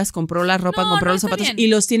las literas, compró la ropa, compró los zapatos y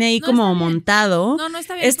los tiene ahí como montado. No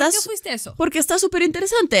está bien. ¿Por qué fuiste eso? Porque está súper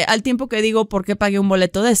interesante, al tiempo que digo, ¿por qué pagué un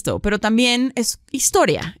boleto de esto? Pero también es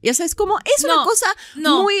historia, ya sabes, como es una cosa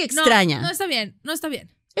muy extraña. No está bien.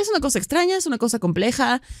 Es una cosa extraña, es una cosa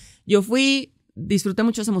compleja. Yo disfruté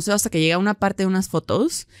mucho ese museo hasta que llegué a una parte de unas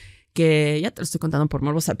fotos que ya te lo estoy contando por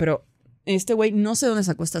morbosa, pero este güey no sé dónde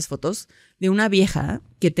sacó estas fotos de una vieja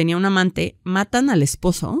que tenía un amante, matan al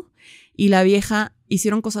esposo y la vieja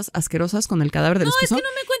hicieron cosas asquerosas con el cadáver del esposo. No, es que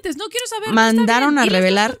no me cuentes, no quiero saber. Mandaron a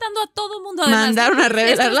revelar. A todo mundo, mandaron a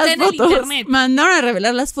revelar las fotos. Mandaron a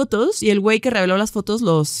revelar las fotos y el güey que reveló las fotos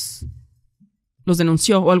los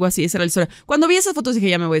denunció o algo así, esa era la historia. Cuando vi esas fotos dije,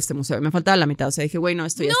 ya me voy a este museo. Me faltaba la mitad, o sea, dije, güey, no,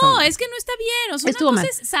 esto ya está mal. No, es que no está bien. O sea, una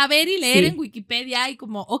cosa es saber y leer en Wikipedia y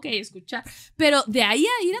como, ok, escuchar. Pero de ahí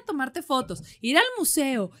a ir a tomarte fotos, ir al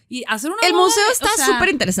museo y hacer una... El museo está súper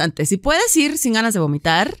interesante. Si puedes ir sin ganas de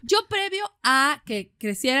vomitar. Yo previo a que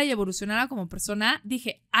creciera y evolucionara como persona,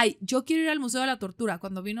 dije, yo quiero ir al Museo de la Tortura.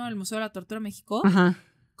 Cuando vino el Museo de la Tortura a México,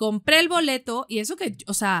 compré el boleto y eso que,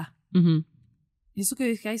 o sea, eso que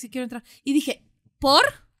dije, sí quiero entrar. Y dije, ¿por?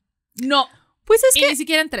 No. Pues es que ni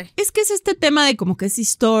siquiera entré. Es que es este tema de como que es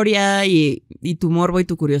historia y tu morbo y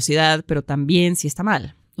tu curiosidad, pero también sí está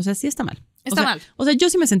mal. O sea, sí está mal. Está mal. O sea,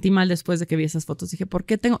 yo sí me sentí mal después de que vi esas fotos. Dije, ¿por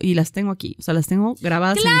qué tengo? Y las tengo aquí. O sea, las tengo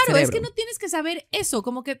grabadas en mi cerebro. Claro, es que no tienes que saber eso.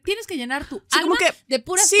 Como que tienes que llenar tu alma de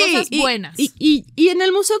puras cosas buenas. Y en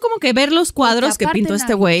el museo como que ver los cuadros que pintó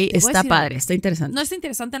este güey está padre, está interesante. No está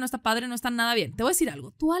interesante, no está padre, no está nada bien. Te voy a decir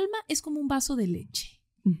algo. Tu alma es como un vaso de leche.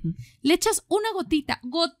 Le echas una gotita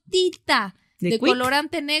de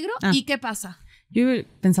colorante negro y ¿qué pasa? Yo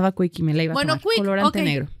pensaba Quick y me la iba a tomar. Colorante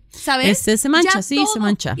negro. ¿Sabes? Se mancha, se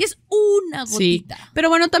mancha. Y es una gotita. Sí. Pero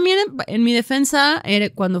bueno, también en mi defensa,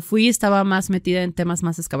 cuando fui estaba más metida en temas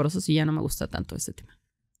más escabrosos y ya no me gusta tanto ese tema.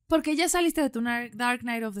 Porque ya saliste de tu Dark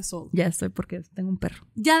Night of the Soul. Ya estoy porque tengo un perro.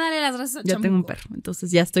 Ya dale las gracias a Ya tengo un perro,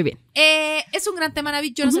 entonces ya estoy bien. Es un gran tema,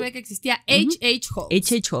 Nabi. Yo no sabía que existía H.H.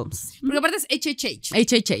 Holmes. H.H. Holmes. Porque aparte es H.H.H.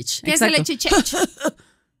 H.H.H. ¿Qué es el H.H.H.?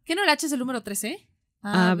 ¿Qué no el H es el número 13?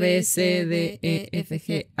 A, B, C, D, E, F,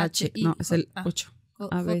 G, H. No, es el 8.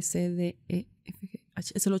 A, B, C, D, E, F, G,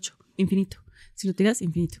 H. Es el 8. Infinito. Si lo tiras,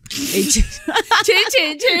 infinito. H.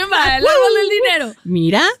 El árbol del dinero.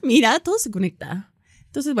 Mira, todo se conecta.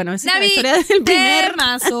 Entonces, bueno, esa es la historia del primer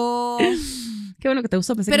mazo. Qué bueno que te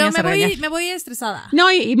gustó, pensé pero que me voy estresada.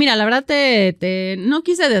 No, y mira, la verdad no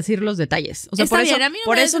quise decir los detalles. O sea,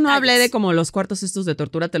 por eso no hablé de como los cuartos estos de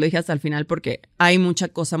tortura, te lo dije hasta el final porque hay mucha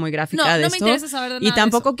cosa muy gráfica de esto. No me interesa saber de nada. Y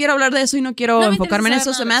tampoco quiero hablar de eso y no quiero enfocarme en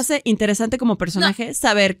eso. Se me hace interesante como personaje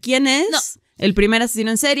saber quién es el primer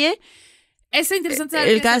asesino en serie. Es interesante saber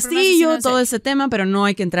el Castillo, todo ese tema, pero no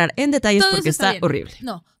hay que entrar en detalles porque está horrible.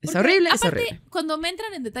 No. Es horrible, aparte, es horrible. Cuando me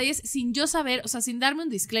entran en detalles sin yo saber, o sea, sin darme un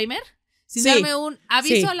disclaimer, sin darme un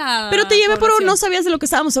aviso a la... Pero te llevé no sabías de lo que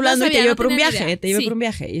estábamos hablando y te llevé por un viaje. Idea. Te llevé por un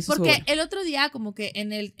viaje. Y eso porque el otro día, como que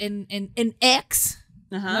en X,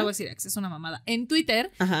 no voy a decir X, es una mamada, en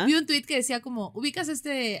Twitter, vi un tweet que decía como, ubicas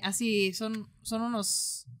así, son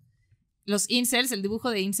unos... Los incels, el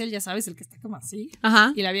dibujo de incel, ya sabes, el que está como así.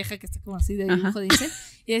 Y la vieja que está como así de dibujo de incel.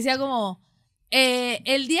 Y decía como,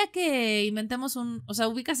 el día que inventemos o sea,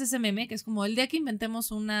 ubicas ese meme que es como el día que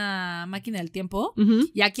inventemos una máquina del tiempo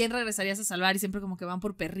y a quién regresarías a salvar y siempre como que van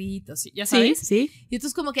por perritos, ya sabes. Sí. Y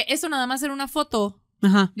entonces como que eso nada más era una foto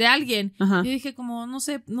de alguien. Yo dije como, no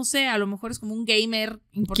sé, a lo mejor es como un gamer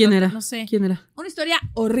importante. ¿Quién era? No sé. ¿Quién era? Una historia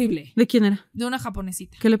horrible. ¿De quién era? De una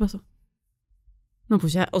japonesita. ¿Qué le pasó? No,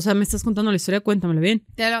 pues ya, o sea, me estás contando la historia, cuéntamela bien.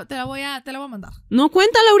 Te la voy a mandar. No,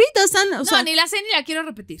 cuéntala ahorita, o sea, ni la sé ni la quiero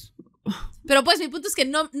repetir. Pero pues mi punto es que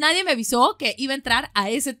nadie me avisó que iba a entrar a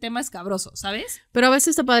ese tema escabroso, ¿sabes? Pero a veces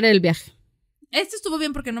está padre el viaje. Este estuvo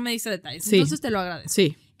bien porque no me dice detalles, sí. Entonces te lo agradezco.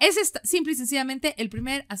 Sí. Es simple y sencillamente el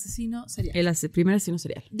primer asesino serial. El primer asesino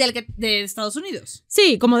serial. De Estados Unidos.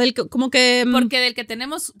 Sí, como que... Porque del que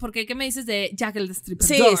tenemos... Porque, ¿qué me dices de Jack el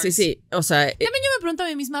Destripador? Sí. O sea... También yo me pregunto a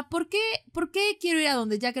mí misma, ¿por qué quiero ir a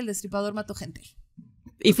donde Jack el Destripador mató gente?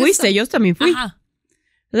 Y fuiste, yo también fui. Ajá.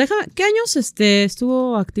 Déjame, ¿qué años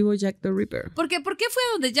estuvo activo Jack the Ripper? ¿Por qué fue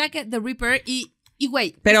a donde Jack the Ripper y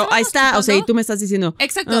güey? Pero ahí está, o sea, y tú me estás diciendo...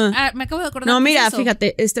 Exacto, me acabo de acordar. No, mira,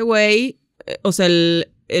 fíjate, este güey, o sea, el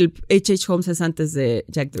H.H. Holmes es antes de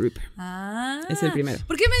Jack the Ripper. Es el primero.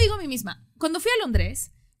 ¿Por qué me digo a mí misma? Cuando fui a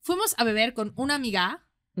Londres, fuimos a beber con una amiga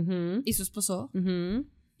y su esposo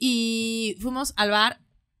y fuimos al bar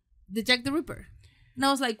de Jack the Ripper. No,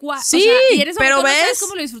 I was like, what? Sí, o sea, y en ese pero momento, ves. ¿no sabes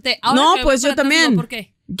cómo lo disfruté? Ahora no, que pues yo también. Digo, ¿por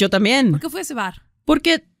qué? Yo también. ¿Por qué fue a ese bar?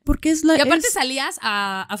 Porque es la... Y aparte salías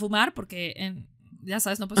a fumar porque, ya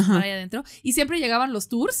sabes, no puedes fumar ahí adentro. Y siempre llegaban los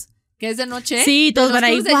tours, que es de noche. Sí, todos van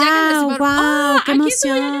ahí. ¡Wow! ¡Qué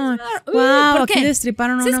emoción! ¡Wow! Aquí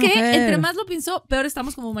destriparon a una mujer. ¿Sabes qué? Entre más lo pienso, peor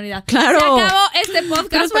estamos como humanidad. ¡Claro! Se acabó este podcast.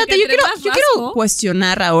 Pero espérate, yo quiero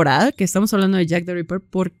cuestionar ahora que estamos hablando de Jack the Ripper,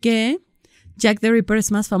 ¿por qué Jack the Ripper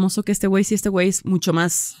es más famoso que este güey si este güey es mucho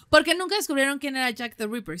más... Porque nunca descubrieron quién era Jack the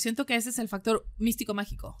Ripper. Siento que ese es el factor místico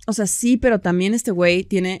mágico. O sea, sí, pero también este güey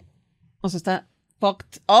tiene... O sea, está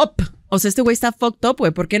fucked up. O sea, este güey está fucked up,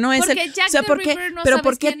 güey. ¿Por qué no es porque el... Jack o sea, the Ripper no pero sabes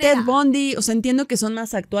 ¿por qué quién Ted era? Bundy? O sea, entiendo que son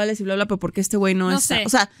más actuales y bla, bla, pero ¿por qué este güey no está? Sé, o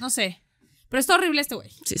sea, no sé. Pero está horrible este güey.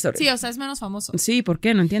 Sí, está horrible. Sí, o sea, es menos famoso. Sí, ¿por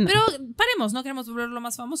qué? No entiendo. Pero paremos, no queremos volverlo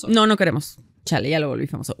más famoso. No queremos. Chale, ya lo volví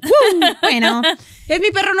famoso. Bueno, es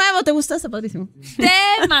mi perro nuevo, ¿te gusta? Está padrísimo.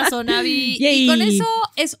 Temazo, Nabi. Yay. Y con eso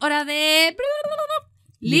es hora de...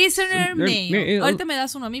 Listener Mail. Ahorita me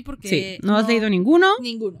das uno a mí porque... Sí, ¿no has leído ninguno?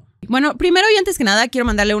 Ninguno. Bueno, primero y antes que nada, quiero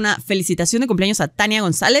mandarle una felicitación de cumpleaños a Tania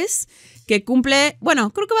González, que cumple,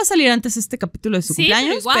 bueno, creo que va a salir antes este capítulo de su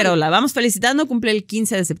cumpleaños, pero la vamos felicitando, cumple el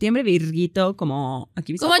 15 de septiembre, Virguito, como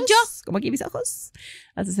aquí mis ojos. Como yo. Como aquí mis ojos.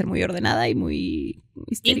 Has de ser muy ordenada y muy...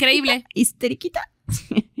 Increíble. Histeriquita.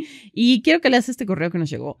 Y quiero que leas este correo que nos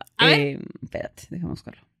llegó. A ver. Espérate, déjame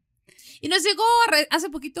buscarlo. Y nos llegó hace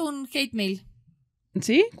poquito un hate mail.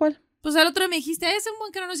 ¿Sí? ¿Cuál? Pues al otro día me dijiste, es un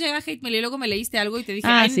buen que no nos llega hate mail. Y luego me leíste algo y te dije,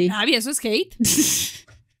 sí. Abby, ¿eso es hate?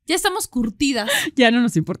 Ya estamos curtidas. Ya no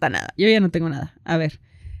nos importa nada. Yo ya no tengo nada. A ver.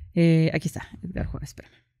 Aquí está. Edgar Juárez,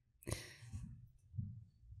 espérame.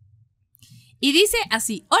 Y dice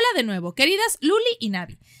así: hola de nuevo, queridas Luli y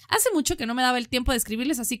Nabi. Hace mucho que no me daba el tiempo de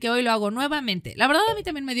escribirles, así que hoy lo hago nuevamente. La verdad a mí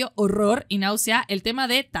también me dio horror y náusea el tema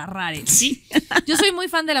de tarrares, ¿sí? Yo soy muy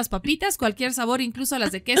fan de las papitas, cualquier sabor, incluso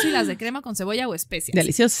las de queso y las de crema con cebolla o especias.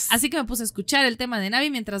 Deliciosas. Así que me puse a escuchar el tema de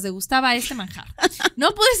Nabi mientras degustaba este manjar.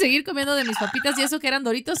 No pude seguir comiendo de mis papitas y eso que eran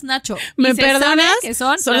Doritos Nacho. ¿Me perdonas? Que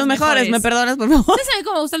son los mejores. ¿Me perdonas, por favor? ¿Ustedes saben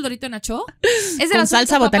cómo me gusta el Dorito Nacho? Es de con las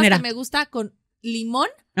salsa botanera. Que me gusta con limón.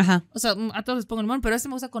 Ajá. O sea, a todos les pongo limón, pero este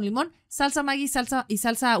me gusta con limón, salsa Maggi, salsa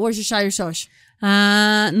Worcestershire sauce.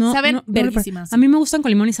 No. Saben verguísimas. A mí me gustan con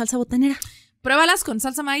limón y salsa botanera. Pruébalas con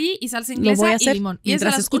salsa Maggi y salsa inglesa Lo voy a hacer y limón. Y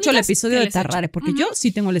mientras escucho el episodio de Tarrare, porque yo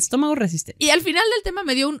sí tengo el estómago resistente. Y al final del tema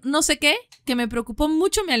me dio un no sé qué que me preocupó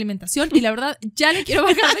mucho mi alimentación y la verdad ya le quiero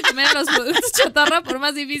bajar de comer a los productos chatarra por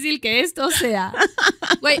más difícil que esto sea.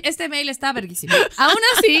 Güey, este mail está verguísimo. Aún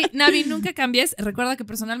así, Nabi, nunca cambies. Recuerda que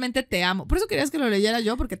personalmente te amo. Por eso querías que lo leyera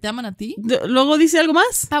yo, porque te aman a ti. ¿Luego dice algo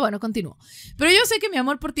más? Bueno, continúo. Pero yo sé que mi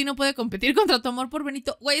amor por ti no puede competir contra tu amor por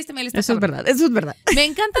Benito. Güey, este mail está Eso cabrón. es verdad. Me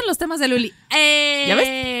encantan los temas de Luli. ¿Ya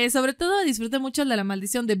ves? Sobre todo disfruté mucho el de la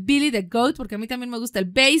maldición de Billy the Goat, porque a mí también me gusta el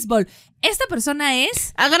béisbol. Esta persona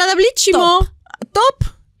es agradabilísimo. Top.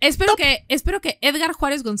 Espero que Edgar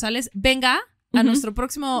Juárez González venga a nuestro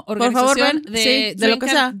próximo organización. Por favor, ven. De de lo que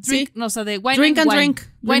sea. Drink, no, o sea, de wine drink and wine. drink.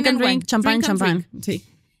 Wine and drink. Champán. Sí.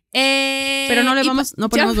 Pero no no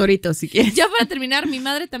ponemos Doritos si quieres. Ya para terminar, mi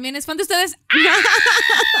madre también es fan de ustedes.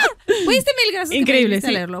 Güey, este mail, gracias. Increíble, que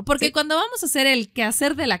me leerlo. Porque cuando vamos a hacer el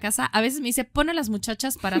quehacer de la casa, a veces me dice, pon a las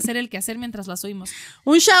muchachas para hacer el quehacer mientras las oímos.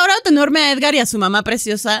 Un shout out enorme a Edgar y a su mamá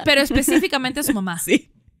preciosa. Pero específicamente a su mamá.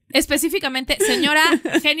 Sí. Específicamente, señora,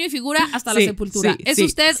 genio y figura hasta la sepultura. Es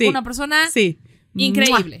usted una persona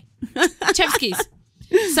increíble. Chef's kiss.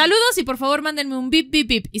 Saludos y por favor mándenme un bip, bip,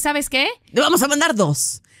 bip. ¿Y sabes qué? Le vamos a mandar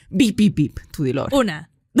 2. Bip, bip, bip. Tú dilo ahora.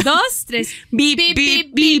 1, 2, 3. Bip, bip,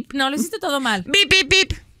 bip, bip. No, lo hiciste todo mal. Bip, bip,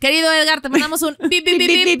 bip. Querido Edgar, te mandamos un bip, bip,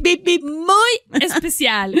 bip, bip, bip, muy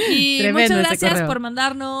especial. Y tremendo, muchas gracias por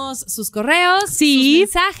mandarnos sus correos, sus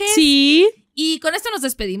mensajes. Sí. Y con esto nos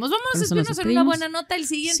despedimos. Vamos a despedirnos en una buena nota. El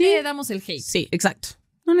siguiente damos el hate. Sí, exacto.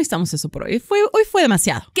 No necesitamos eso por hoy. Hoy fue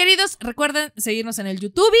demasiado. Queridos, recuerden seguirnos en el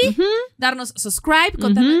YouTube, darnos subscribe,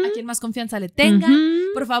 contarnos a quien más confianza le tengan.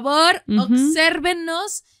 Por favor,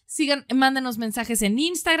 obsérvennos, sigan, mándenos mensajes en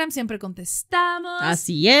Instagram, siempre contestamos.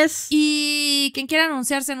 Así es. Y quien quiera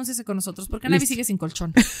anunciarse, anúnciese con nosotros, porque Nabi sigue sin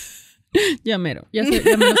colchón. Ya mero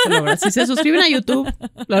se logra. Si se suscriben a YouTube,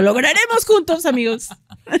 lo lograremos juntos, amigos.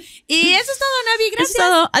 Y eso es todo, Nabi. Gracias. Eso es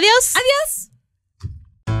todo. Adiós. Adiós.